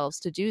ourselves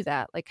to do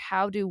that? Like,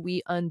 how do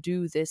we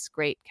undo this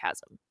great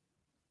chasm?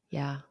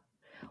 Yeah.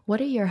 What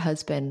do your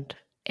husband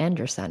and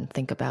your son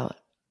think about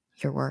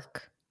your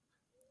work?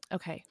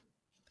 Okay.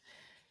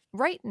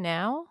 Right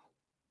now,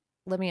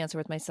 let me answer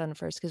with my son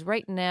first, because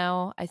right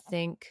now I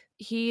think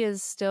he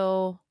is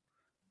still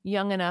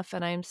young enough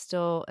and I'm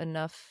still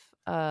enough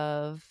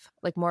of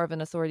like more of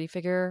an authority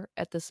figure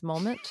at this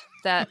moment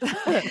that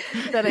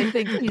that I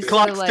think he's sort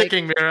Clock's of like,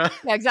 ticking, Mira.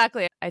 yeah,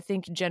 exactly. I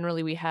think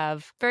generally we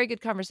have very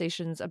good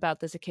conversations about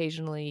this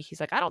occasionally. He's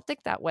like, I don't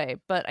think that way,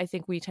 but I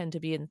think we tend to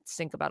be in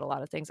sync about a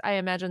lot of things. I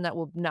imagine that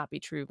will not be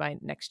true by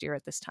next year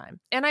at this time.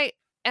 And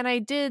I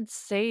did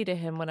say to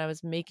him when I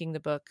was making the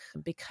book,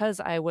 because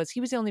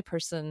he was the only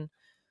person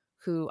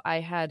who I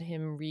had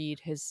him read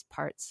his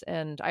parts,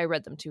 and I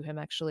read them to him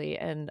actually.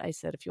 And I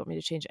said, if you want me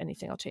to change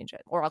anything, I'll change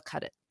it, or I'll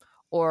cut it,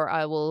 or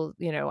I will,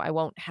 I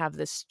won't have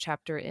this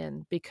chapter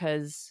in,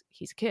 because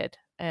he's a kid.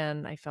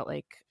 And I felt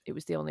like it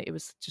was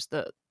just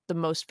the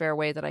most fair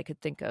way that I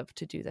could think of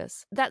to do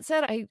this. That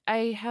said,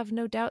 I have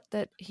no doubt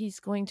that he's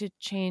going to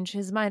change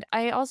his mind.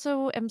 I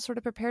also am sort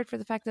of prepared for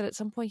the fact that at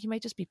some point he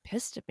might just be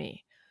pissed at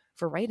me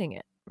for writing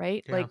it,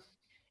 right? Yeah. Like,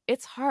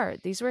 it's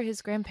hard. These were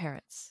his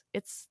grandparents.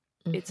 It's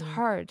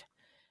hard.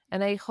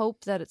 And I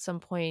hope that at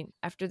some point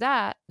after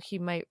that, he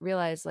might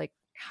realize like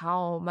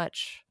how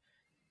much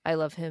I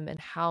love him and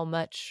how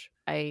much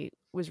I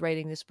was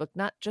writing this book,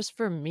 not just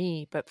for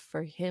me, but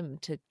for him,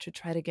 to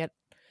try to get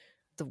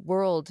the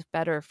world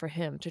better for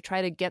him, to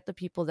try to get the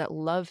people that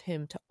love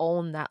him to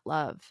own that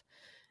love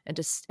and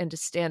to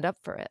stand up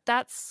for it.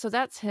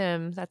 That's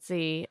him. That's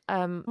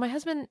my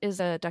husband is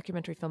a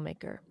documentary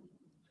filmmaker.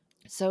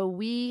 So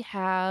we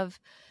have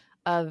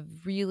a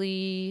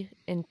really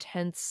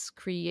intense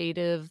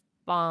creative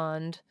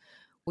bond.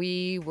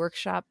 We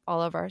workshop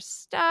all of our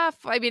stuff.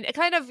 I mean,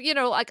 kind of,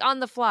 like on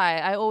the fly.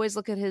 I always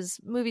look at his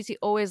movies. He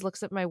always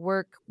looks at my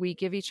work. We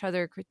give each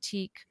other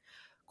critique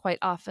quite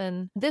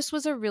often. This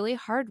was a really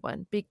hard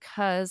one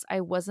because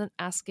I wasn't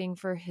asking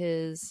for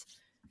his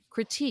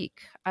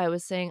critique. I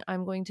was saying,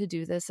 I'm going to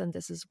do this and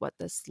this is what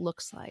this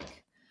looks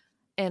like.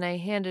 And I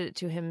handed it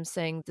to him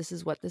saying, this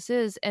is what this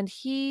is. And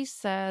he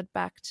said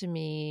back to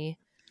me,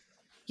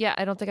 yeah,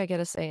 I don't think I get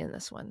a say in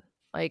this one.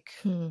 Like,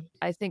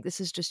 I think this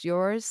is just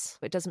yours.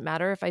 It doesn't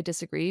matter if I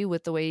disagree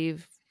with the way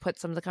you've put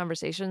some of the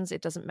conversations.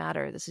 It doesn't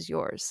matter. This is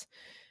yours.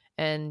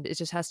 And it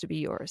just has to be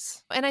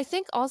yours. And I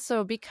think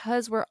also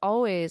because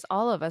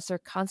all of us are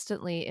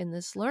constantly in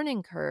this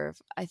learning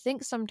curve, I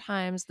think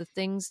sometimes the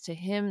things to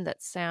him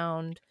that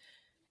sound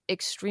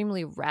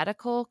extremely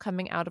radical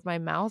coming out of my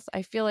mouth,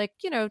 I feel like,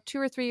 2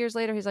 or 3 years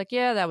later, he's like,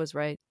 yeah, that was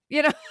right.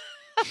 Yeah.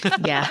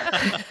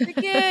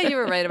 Like, yeah, you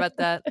were right about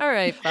that. All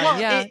right, fine.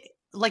 Well, yeah.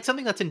 Like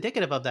something that's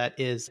indicative of that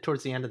is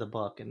towards the end of the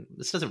book, and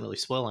this doesn't really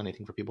spoil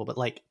anything for people, but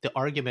like the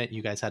argument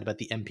you guys had about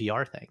the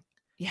NPR thing.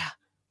 Yeah.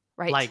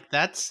 Right. Like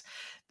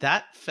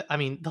I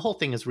mean, the whole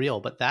thing is real,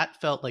 but that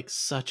felt like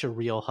such a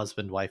real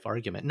husband-wife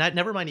argument.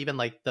 Never mind even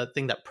like the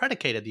thing that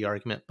predicated the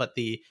argument, but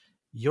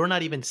you're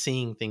not even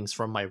seeing things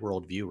from my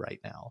worldview right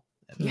now.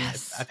 And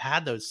Yes. I've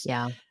had those.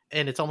 Yeah.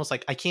 And it's almost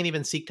like I can't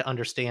even seek to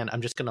understand.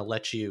 I'm just going to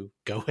let you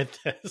go with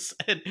this.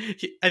 And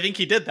I think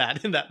he did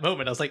that in that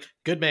moment. I was like,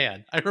 good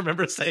man. I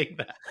remember saying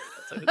that.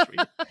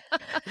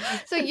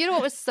 So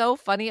what was so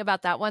funny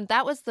about that one?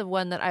 That was the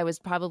one that I was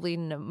probably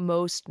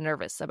most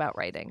nervous about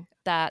writing,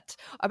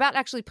 about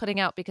actually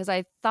putting out, because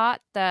I thought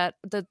that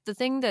the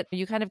thing that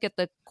you kind of get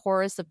the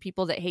chorus of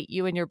people that hate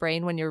you in your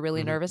brain when you're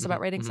really nervous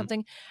about writing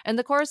something. And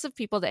the chorus of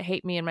people that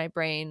hate me in my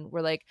brain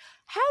were like,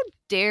 how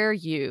dare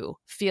you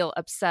feel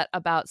upset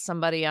about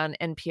somebody on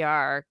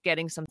NPR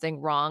getting something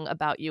wrong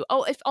about you?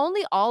 Oh, if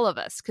only all of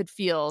us could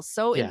feel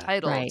so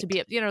entitled to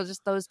be,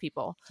 just those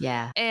people.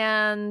 Yeah.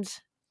 And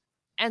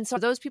so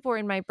those people were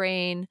in my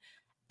brain,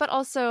 but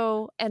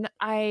also, and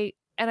I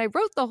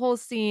wrote the whole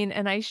scene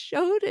and I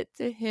showed it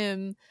to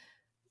him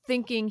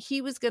thinking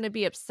he was going to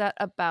be upset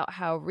about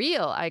how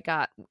real I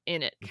got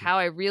in it, how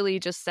I really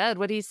just said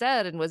what he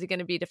said, and was he going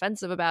to be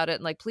defensive about it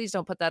and like, please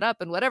don't put that up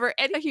and whatever.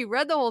 And he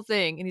read the whole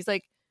thing and he's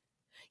like,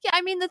 yeah,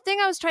 I mean, the thing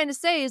I was trying to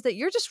say is that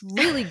you're just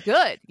really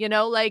good,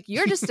 like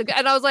you're just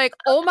and I was like,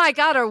 oh my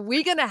God, are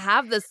we going to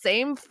have the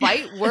same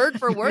fight word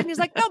for word? And he's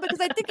like, no,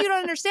 because I think you don't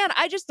understand.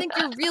 I just think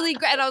you're really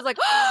great. And I was like,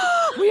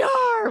 oh,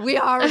 we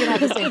are going to have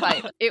the same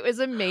fight. It was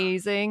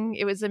amazing.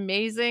 It was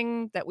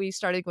amazing that we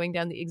started going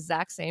down the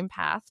exact same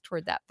path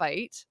toward that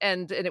fight.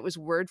 And it was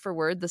word for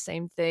word the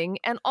same thing.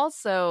 And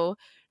also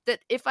that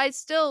if I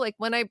still, like,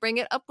 when I bring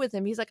it up with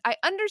him, he's like, I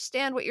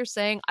understand what you're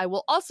saying. I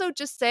will also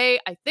just say,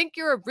 I think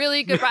you're a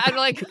really good writer. I'm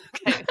like,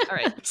 okay, all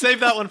right.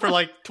 Save that one for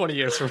like 20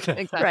 years from now.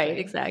 Exactly. Right,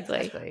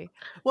 exactly.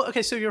 Well,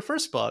 okay, so your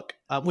first book,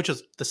 which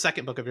was the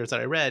second book of yours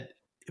that I read,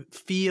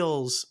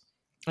 feels,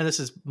 and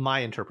this is my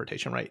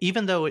interpretation, right?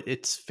 Even though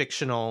it's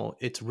fictional,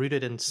 it's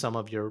rooted in some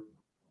of your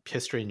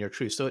history and your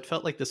truth. So it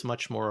felt like this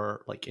much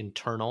more like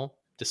internal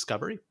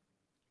discovery.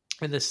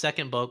 And the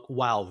second book,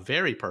 while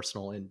very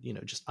personal and,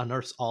 just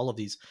unearths all of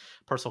these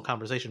personal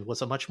conversations,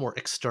 was a much more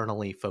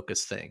externally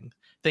focused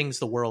things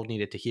the world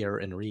needed to hear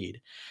and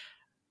read.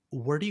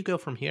 Where do you go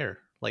from here?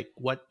 Like,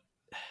 what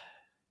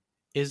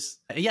is,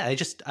 I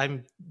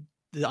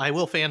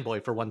will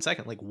fanboy for 1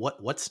 second. Like,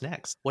 what's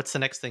next? What's the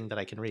next thing that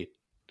I can read?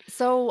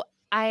 So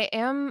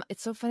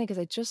it's so funny because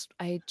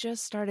I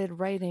just started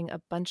writing a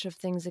bunch of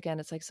things again.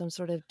 It's like some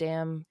sort of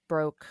dam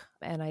broke,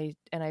 and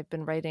I've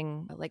been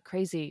writing like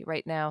crazy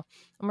right now.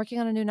 I'm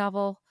working on a new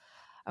novel.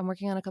 I'm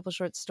working on a couple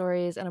short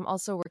stories, and I'm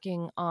also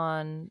working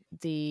on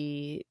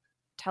the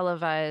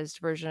televised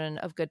version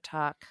of Good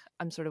Talk.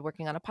 I'm sort of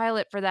working on a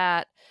pilot for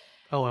that.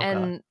 Oh, okay.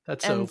 And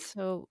That's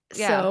so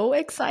yeah. So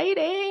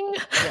exciting.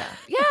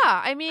 Yeah.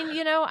 I mean,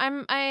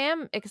 I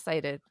am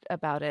excited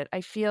about it.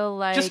 I feel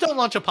like just don't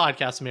launch a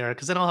podcast, Mira,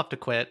 because then I'll have to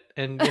quit.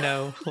 And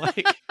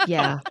like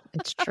yeah,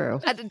 it's true.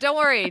 Don't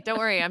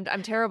worry.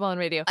 I'm terrible on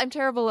radio. I'm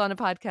terrible on a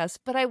podcast.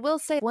 But I will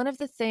say one of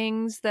the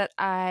things that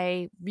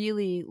I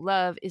really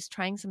love is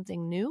trying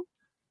something new.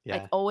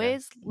 Like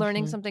always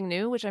learning something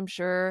new, which I'm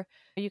sure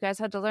you guys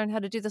had to learn how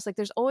to do this. Like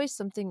there's always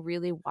something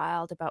really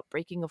wild about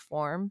breaking a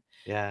form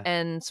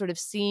and sort of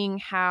seeing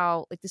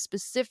how like the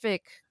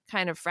specific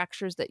kind of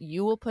fractures that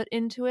you will put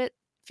into it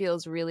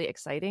feels really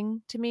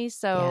exciting to me.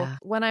 So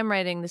when I'm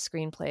writing the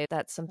screenplay,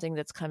 that's something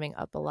that's coming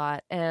up a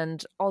lot.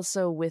 And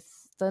also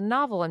with the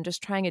novel, I'm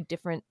just trying a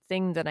different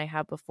thing than I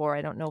have before.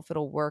 I don't know if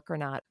it'll work or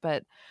not,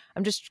 but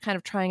I'm just kind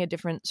of trying a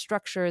different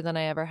structure than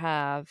I ever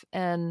have.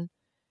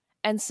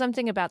 And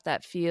something about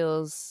that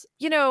feels,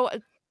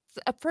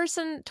 a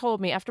person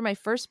told me after my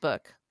first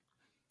book,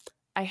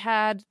 I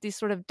had these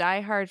sort of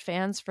diehard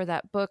fans for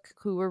that book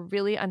who were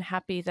really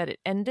unhappy that it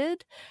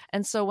ended.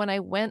 And so when I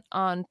went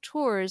on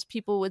tours,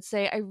 people would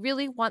say, I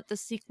really want the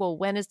sequel.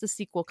 When is the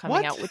sequel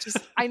coming out? Which is,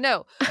 I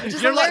know. Which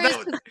is hilarious.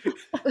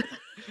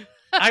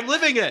 I'm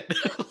living it.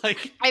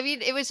 I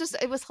mean, it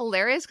was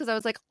hilarious because I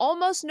was like,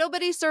 almost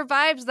nobody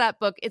survives that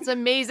book. It's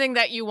amazing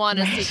that you want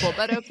a sequel,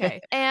 but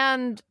okay.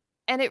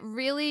 And it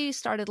really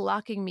started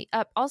locking me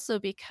up also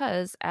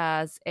because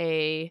as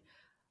a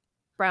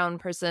brown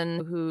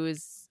person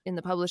who's in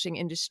the publishing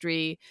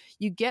industry,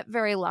 you get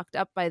very locked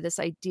up by this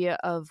idea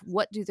of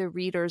what do the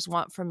readers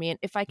want from me? And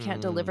if I can't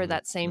deliver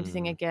that same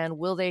thing again,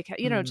 will they,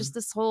 just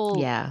this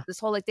whole,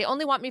 like, they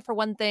only want me for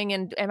one thing.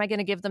 And am I going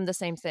to give them the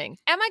same thing?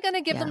 Am I going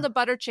to give them the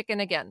butter chicken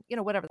again?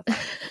 Whatever the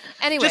fuck.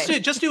 Anyway.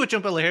 Just do what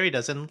Jhumpa Lahiri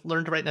does and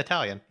learn to write in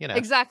Italian,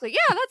 Exactly.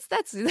 Yeah,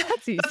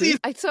 that's easy.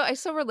 I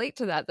so relate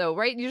to that though,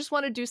 right? You just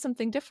want to do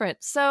something different.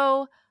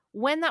 So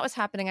when that was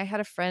happening, I had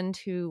a friend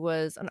who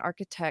was an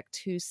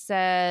architect who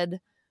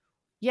said,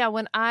 yeah,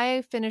 when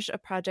I finish a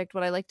project,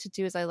 what I like to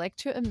do is I like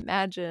to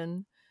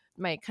imagine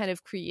my kind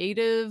of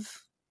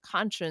creative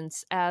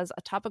conscience as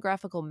a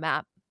topographical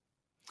map.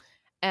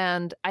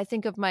 And I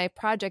think of my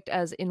project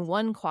as in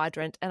one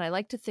quadrant, and I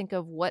like to think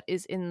of what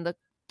is in the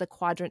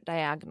quadrant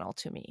diagonal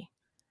to me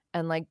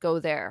and like go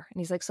there. And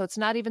he's like, so it's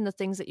not even the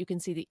things that you can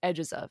see the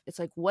edges of. It's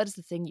like, what is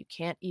the thing you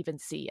can't even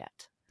see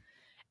yet?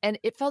 And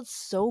it felt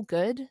so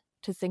good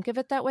to think of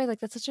it that way. Like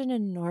that's such an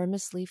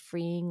enormously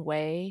freeing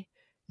way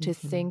to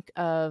think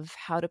of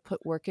how to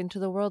put work into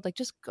the world. Like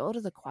just go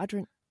to the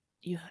quadrant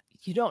you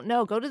don't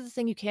know. Go to the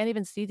thing you can't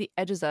even see the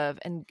edges of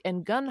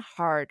and gun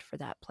hard for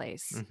that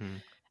place.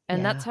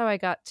 And that's how I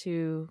got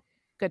to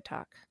Good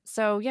Talk.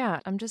 So yeah,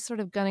 I'm just sort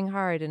of gunning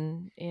hard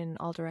in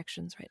all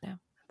directions right now.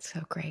 That's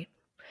so great.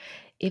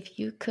 If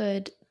you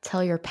could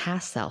tell your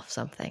past self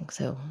something,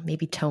 so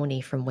maybe Tony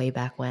from way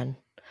back when,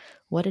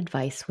 what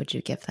advice would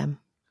you give them?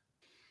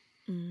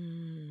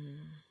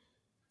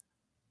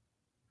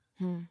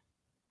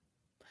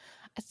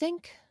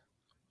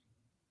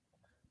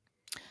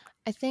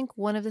 I think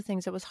one of the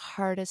things that was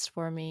hardest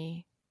for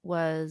me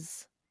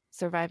was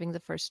surviving the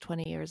first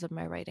 20 years of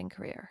my writing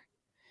career,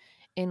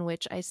 in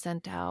which I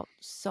sent out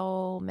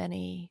so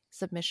many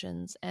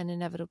submissions and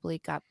inevitably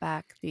got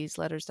back these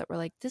letters that were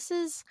like, this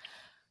is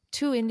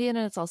too Indian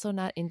and it's also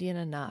not Indian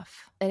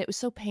enough. And it was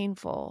so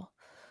painful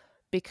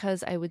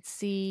because I would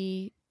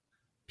see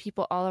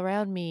people all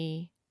around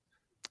me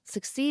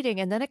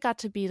succeeding. And then it got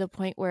to be the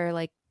point where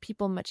like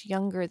people much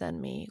younger than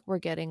me were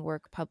getting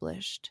work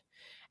published.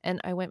 And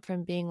I went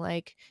from being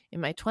like in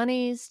my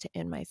 20s to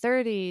in my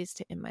 30s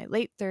to in my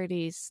late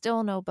 30s,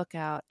 still no book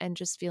out, and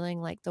just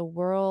feeling like the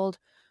world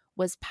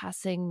was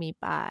passing me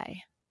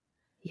by.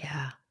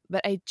 Yeah.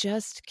 But I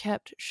just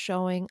kept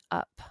showing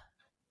up.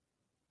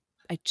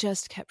 I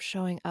just kept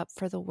showing up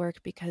for the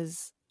work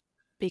because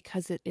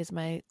it is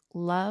my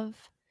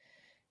love.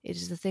 It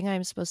is the thing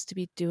I'm supposed to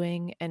be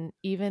doing. And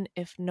even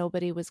if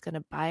nobody was going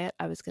to buy it,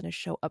 I was going to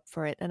show up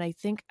for it. And I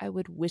think I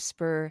would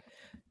whisper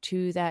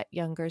to that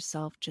younger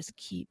self, just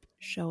keep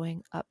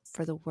showing up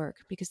for the work.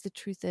 Because the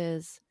truth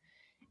is,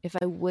 if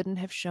I wouldn't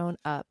have shown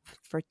up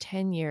for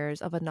 10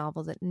 years of a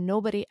novel that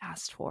nobody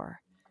asked for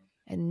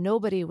and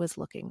nobody was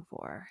looking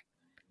for,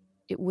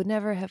 it would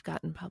never have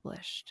gotten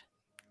published.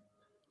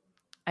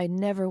 I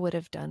never would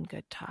have done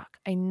Good Talk.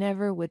 I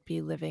never would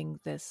be living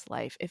this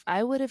life. If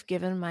I would have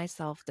given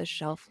myself the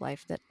shelf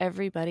life that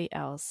everybody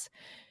else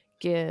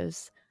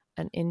gives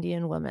an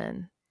Indian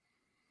woman,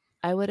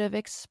 I would have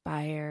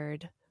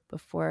expired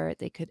before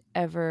they could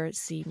ever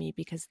see me,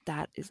 because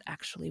that is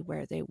actually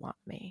where they want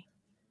me.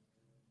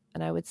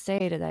 And I would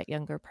say to that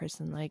younger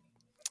person, like,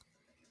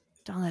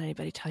 don't let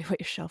anybody tell you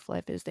what your shelf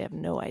life is. They have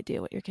no idea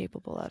what you're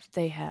capable of.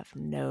 They have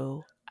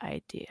no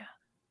idea.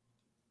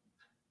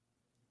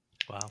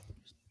 Wow.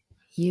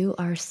 You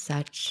are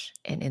such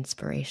an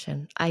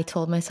inspiration. I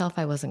told myself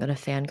I wasn't going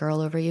to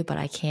fangirl over you, but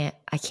I can't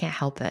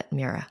help it,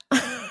 Mira.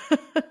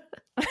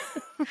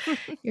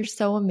 You're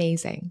so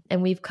amazing.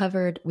 And we've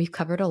covered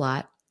a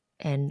lot,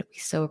 and we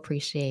so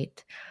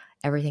appreciate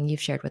everything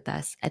you've shared with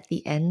us. At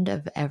the end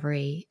of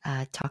every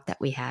talk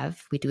that we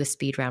have, we do a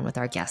speed round with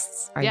our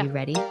guests. Are you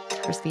ready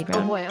for speed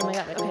round? Oh boy, oh my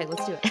God. Okay,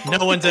 let's do it.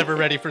 No one's ever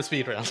ready for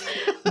speed round.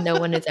 No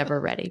one is ever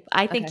ready.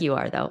 I think you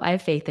are, though. I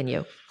have faith in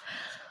you.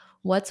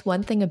 What's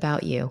one thing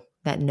about you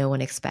that no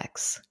one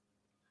expects?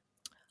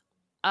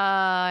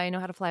 I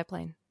know how to fly a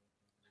plane.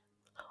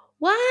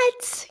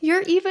 What?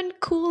 You're even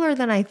cooler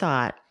than I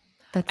thought.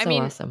 That's so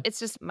awesome. It's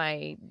just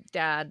my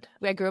dad.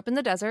 I grew up in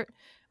the desert.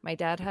 My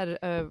dad had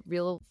a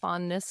real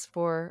fondness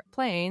for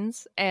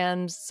planes.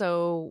 And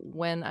so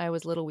when I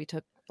was little, we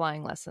took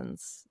flying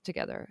lessons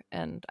together,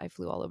 and I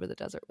flew all over the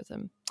desert with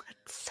him.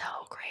 That's so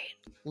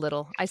great.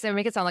 Little. I say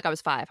make it sound like I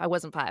was 5. I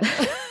wasn't 5.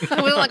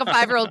 I wasn't like a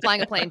 5-year-old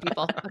flying a plane,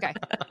 people. Okay.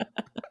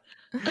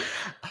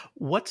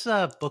 What's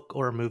a book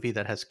or a movie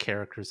that has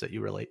characters that you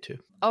relate to?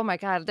 Oh my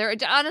God. There,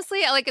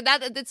 honestly, like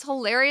that. It's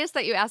hilarious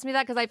that you asked me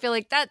that, because I feel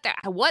like that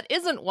what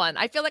isn't one?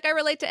 I feel like I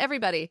relate to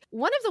everybody.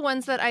 One of the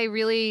ones that I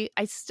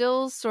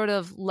still sort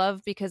of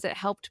love because it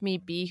helped me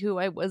be who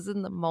I was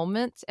in the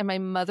moment, and my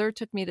mother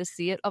took me to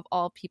see it, of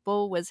all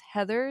people, was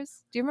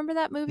Heathers. Do you remember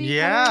that movie?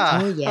 Yeah.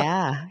 Oh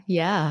yeah.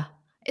 Yeah.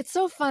 It's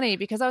so funny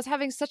because I was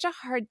having such a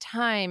hard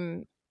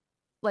time,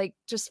 like,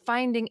 just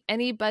finding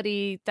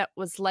anybody that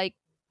was like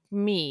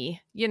me,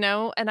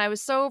 and I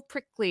was so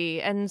prickly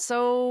and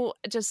so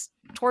just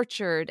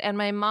tortured. And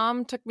my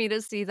mom took me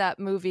to see that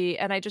movie,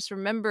 and I just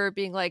remember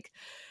being like,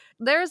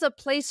 there's a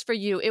place for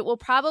you. It will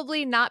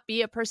probably not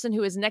be a person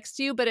who is next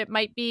to you, but it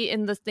might be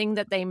in the thing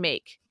that they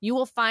make. You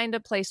will find a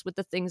place with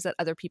the things that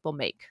other people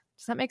make.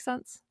 Does that make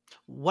sense?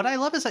 What I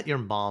love is that your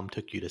mom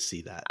took you to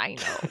see that. I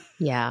know.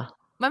 Yeah.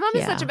 My mom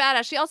is such a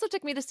badass. She also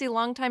took me to see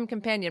Longtime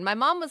Companion. My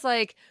mom was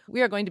like,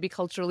 we are going to be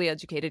culturally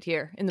educated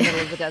here in the middle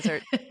of the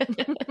desert.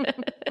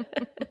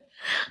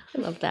 I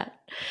love that.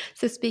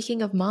 So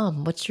speaking of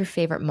mom, what's your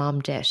favorite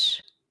mom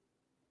dish?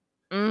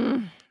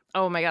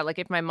 Oh my God. Like,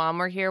 if my mom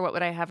were here, what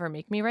would I have her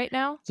make me right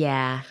now?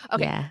 Yeah.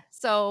 Okay. Yeah.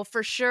 So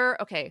for sure,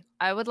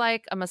 I would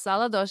like a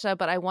masala dosa,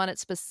 but I want it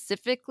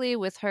specifically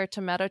with her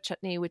tomato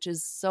chutney, which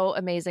is so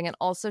amazing. And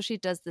also she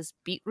does this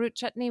beetroot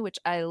chutney, which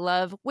I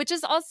love, which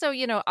is also,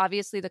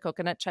 obviously the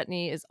coconut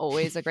chutney is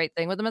always a great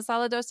thing with the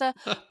masala dosa.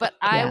 But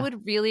I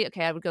would really,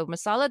 I would go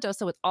masala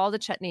dosa with all the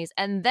chutneys.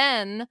 And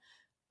then,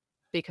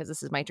 because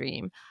this is my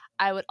dream,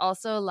 I would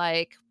also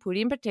like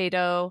puri and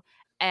potato.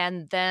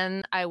 And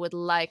then I would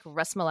like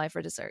ras malai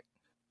for dessert.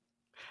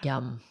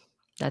 Yum.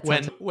 That's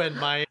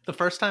the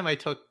first time I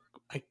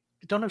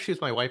don't know if she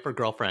was my wife or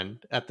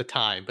girlfriend at the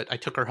time, but I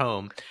took her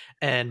home,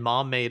 and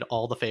mom made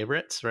all the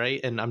favorites,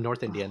 right? And I'm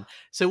North Indian.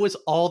 So it was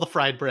all the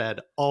fried bread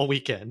all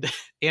weekend.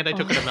 And I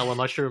took her to Mellow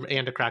Mushroom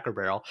and to Cracker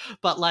Barrel.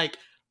 But like,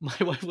 my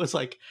wife was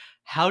like,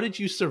 how did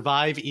you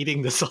survive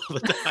eating this all the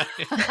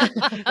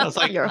time? I was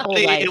like, Your whole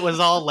life. It was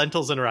all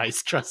lentils and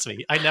rice. Trust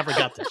me. I never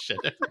got this shit.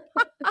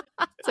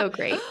 So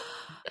great.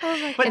 Oh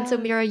my God. And so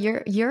Mira,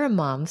 you're a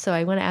mom, so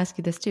I want to ask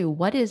you this too.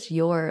 What is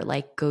your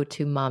like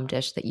go-to mom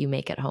dish that you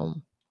make at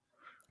home?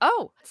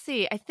 Oh, let's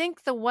see. I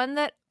think the one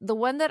that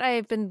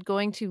I've been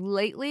going to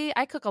lately,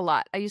 I cook a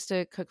lot. I used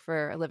to cook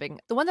for a living.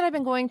 The one that I've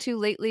been going to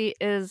lately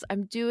is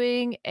I'm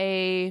doing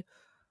a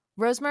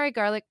rosemary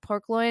garlic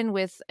pork loin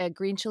with a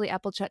green chili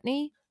apple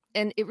chutney,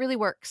 and it really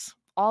works.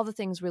 All the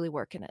things really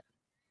work in it.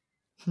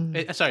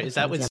 Sorry, is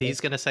that what he's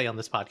going to say on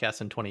this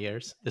podcast in 20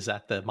 years? Is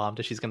that the mom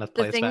dish he's going to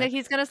play The thing that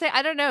he's going to say?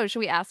 I don't know. Should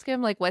we ask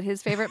him like what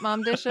his favorite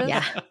mom dish is?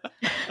 Yeah.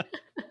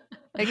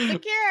 Like,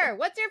 Zakir,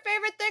 what's your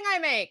favorite thing I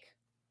make?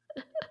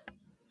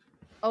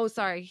 Oh,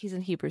 sorry. He's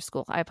in Hebrew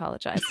school. I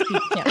apologize. He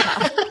can't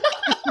talk.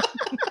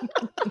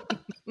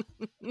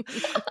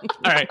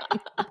 All right.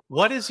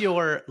 What is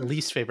your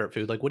least favorite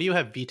food? Like, what do you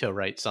have veto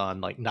rights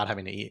on, like, not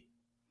having to eat?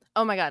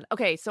 Oh my God.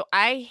 Okay. So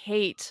I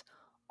hate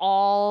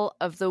all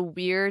of the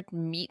weird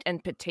meat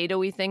and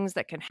potato-y things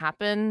that can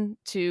happen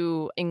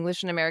to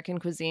English and American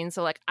cuisine.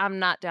 So like, I'm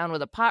not down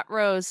with a pot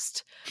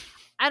roast.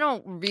 I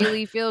don't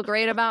really feel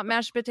great about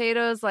mashed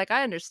potatoes. Like,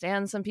 I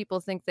understand some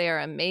people think they are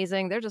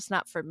amazing. They're just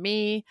not for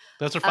me.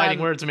 Those are fighting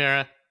words,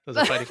 Mira. Those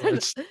are fighting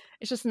words.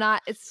 It's just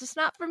not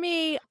for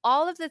me.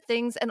 All of the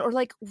things, or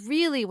like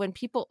really when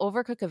people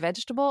overcook a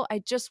vegetable, I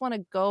just want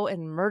to go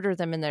and murder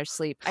them in their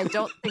sleep. I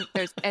don't think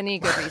there's any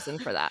good reason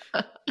for that.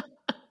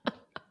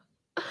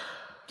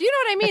 Do you know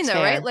what I mean, That's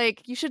though, fair. right?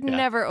 Like, you should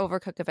never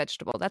overcook a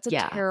vegetable. That's a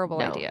terrible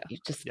no, idea. You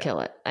just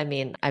kill it. I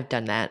mean, I've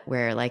done that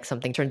where like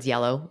something turns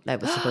yellow that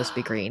was supposed to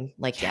be green.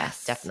 Like,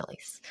 yes, definitely.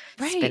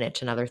 Right.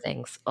 Spinach and other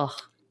things. Oh,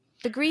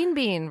 the green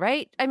bean,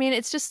 right? I mean,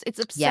 it's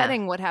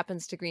upsetting what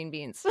happens to green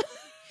beans.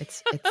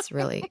 it's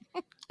really.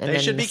 They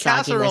should be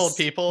casserole,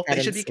 people.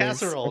 They should be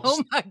casserole.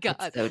 Oh my God.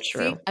 It's so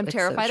true. See, I'm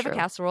terrified of a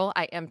casserole.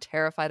 I am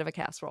terrified of a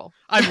casserole.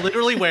 I'm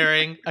literally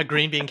wearing a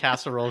green bean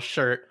casserole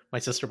shirt my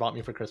sister bought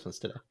me for Christmas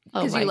today.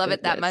 Because you love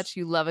it that much.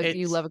 You love it.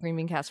 You love a green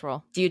bean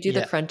casserole. Do you do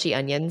the crunchy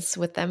onions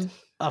with them?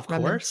 Of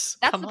course.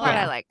 That's the part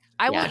I like.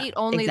 I will eat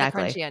only the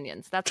crunchy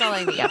onions. That's all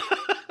I need.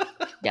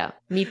 Yeah,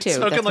 me too.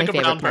 Spoken That's like my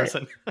a brown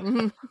favorite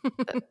person.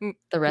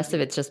 The rest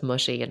of it's just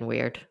mushy and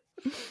weird.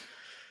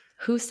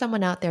 Who's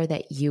someone out there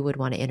that you would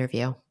want to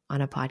interview on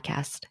a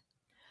podcast?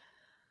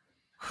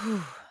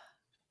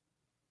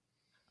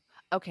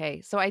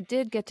 Okay, so I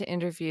did get to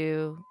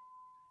interview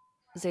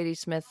Zadie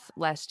Smith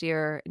last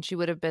year, and she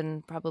would have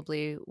been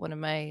probably one of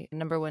my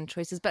number one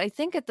choices. But I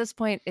think at this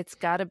point, it's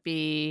got to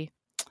be.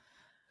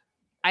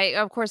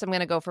 Of course, I'm going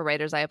to go for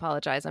writers. I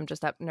apologize. I'm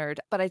just that nerd.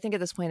 But I think at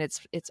this point,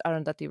 it's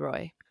Arundhati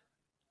Roy.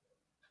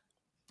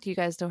 Do you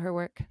guys know her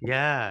work?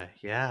 Yeah.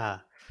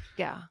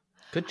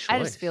 Good choice. I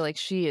just feel like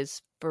she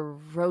is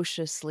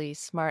ferociously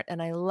smart,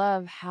 and I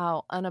love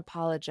how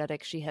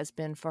unapologetic she has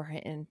been for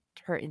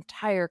her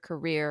entire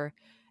career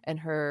and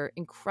her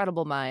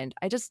incredible mind.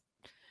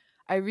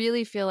 I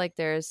really feel like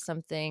there's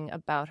something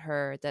about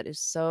her that is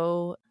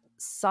so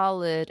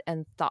solid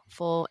and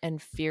thoughtful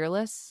and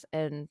fearless,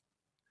 and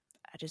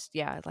I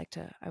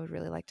would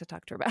really like to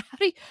talk to her about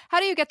how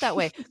do you get that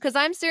way? Because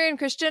I'm Syrian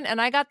Christian and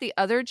I got the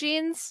other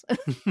genes.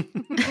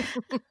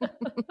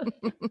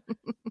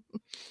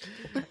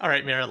 All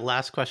right, Mira,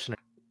 last question.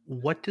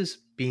 What does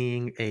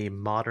being a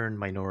modern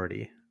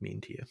minority mean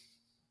to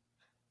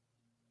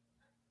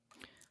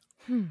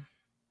you?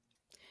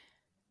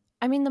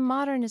 I mean, the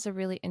modern is a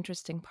really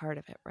interesting part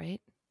of it,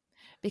 right?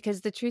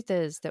 Because the truth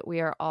is that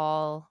we are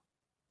all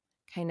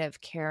kind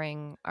of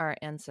carrying our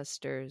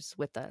ancestors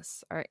with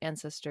us, our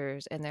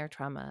ancestors and their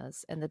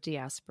traumas and the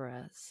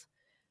diasporas.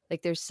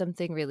 Like, there's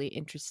something really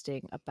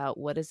interesting about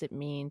what does it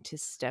mean to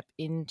step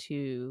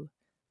into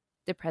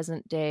the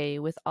present day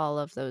with all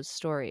of those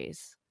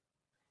stories.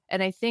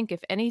 And I think,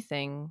 if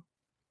anything,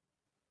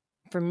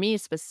 for me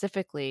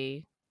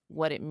specifically,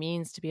 what it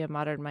means to be a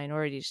modern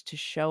minority is to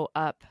show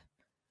up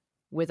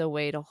with a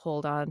way to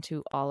hold on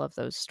to all of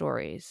those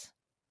stories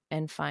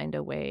and find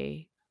a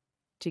way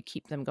to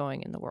keep them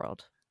going in the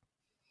world.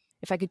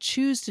 If I could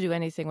choose to do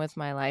anything with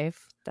my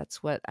life,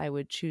 that's what I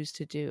would choose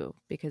to do,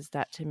 because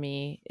that to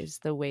me is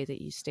the way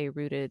that you stay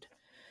rooted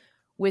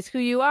with who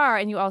you are,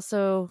 and you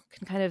also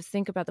can kind of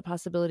think about the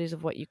possibilities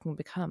of what you can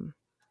become.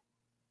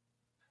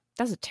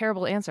 That's a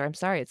terrible answer. I'm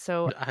sorry. It's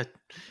so...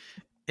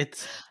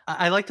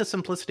 I like the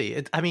simplicity.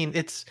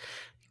 It's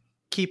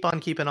keep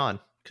on keeping on,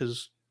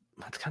 because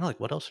that's kind of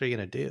like, what else are you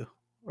going to do?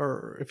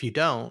 Or if you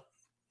don't,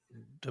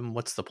 then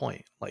what's the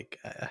point? Like,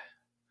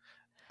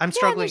 I'm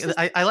struggling.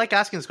 I like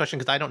asking this question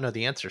because I don't know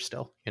the answer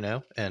still,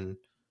 and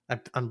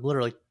I'm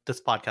literally,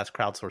 this podcast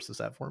crowdsources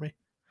that for me.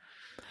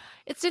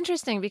 It's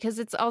interesting because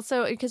it's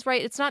also,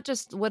 right, it's not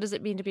just what does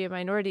it mean to be a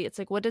minority? It's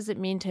like, what does it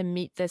mean to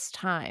meet this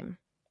time,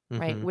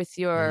 right? With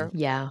your,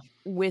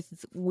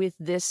 with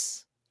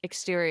this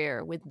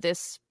exterior, with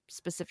this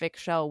specific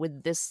shell,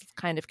 with this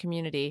kind of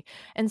community.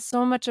 And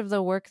so much of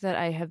the work that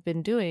I have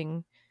been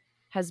doing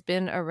has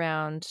been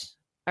around,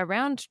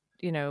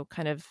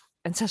 kind of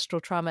ancestral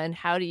trauma, and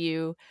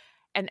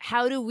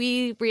how do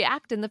we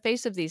react in the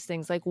face of these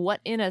things? Like, what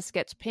in us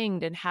gets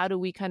pinged, and how do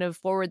we kind of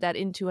forward that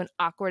into an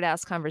awkward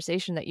ass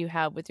conversation that you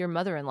have with your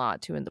mother-in-law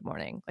at 2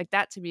 a.m? Like,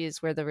 that to me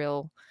is where the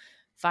real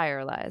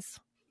fire lies.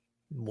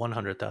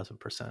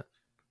 100,000%.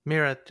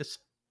 Mira, just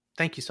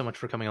thank you so much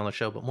for coming on the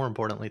show, but more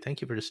importantly,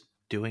 thank you for just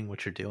doing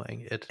what you're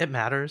doing. It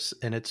matters,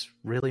 and it's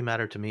really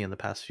mattered to me in the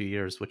past few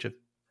years, which have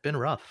been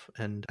rough,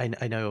 and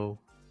I know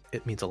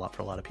it means a lot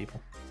for a lot of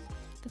people.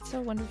 That's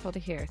so wonderful to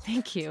hear.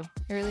 Thank you.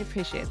 I really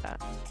appreciate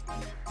that.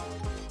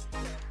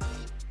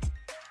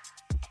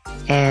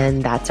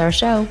 And that's our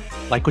show.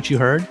 Like what you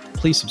heard?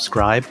 Please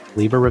subscribe,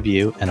 leave a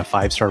review, and a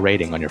 5-star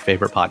rating on your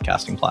favorite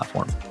podcasting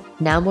platform.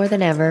 Now more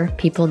than ever,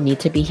 people need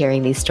to be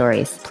hearing these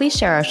stories. Please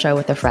share our show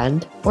with a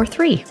friend or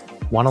 3.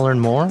 Want to learn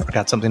more or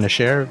got something to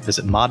share?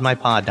 Visit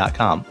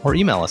modmypod.com or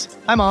email us,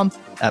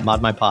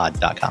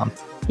 himom@modmypod.com.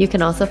 You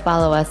can also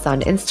follow us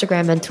on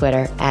Instagram and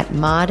Twitter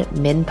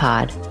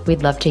 @modminpod.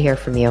 We'd love to hear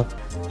from you.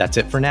 That's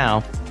it for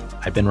now.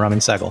 I've been Raman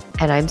Sehgal.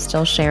 And I'm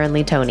still Sharon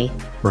Lee Tony.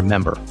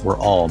 Remember, we're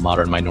all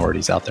modern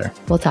minorities out there.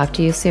 We'll talk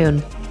to you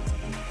soon.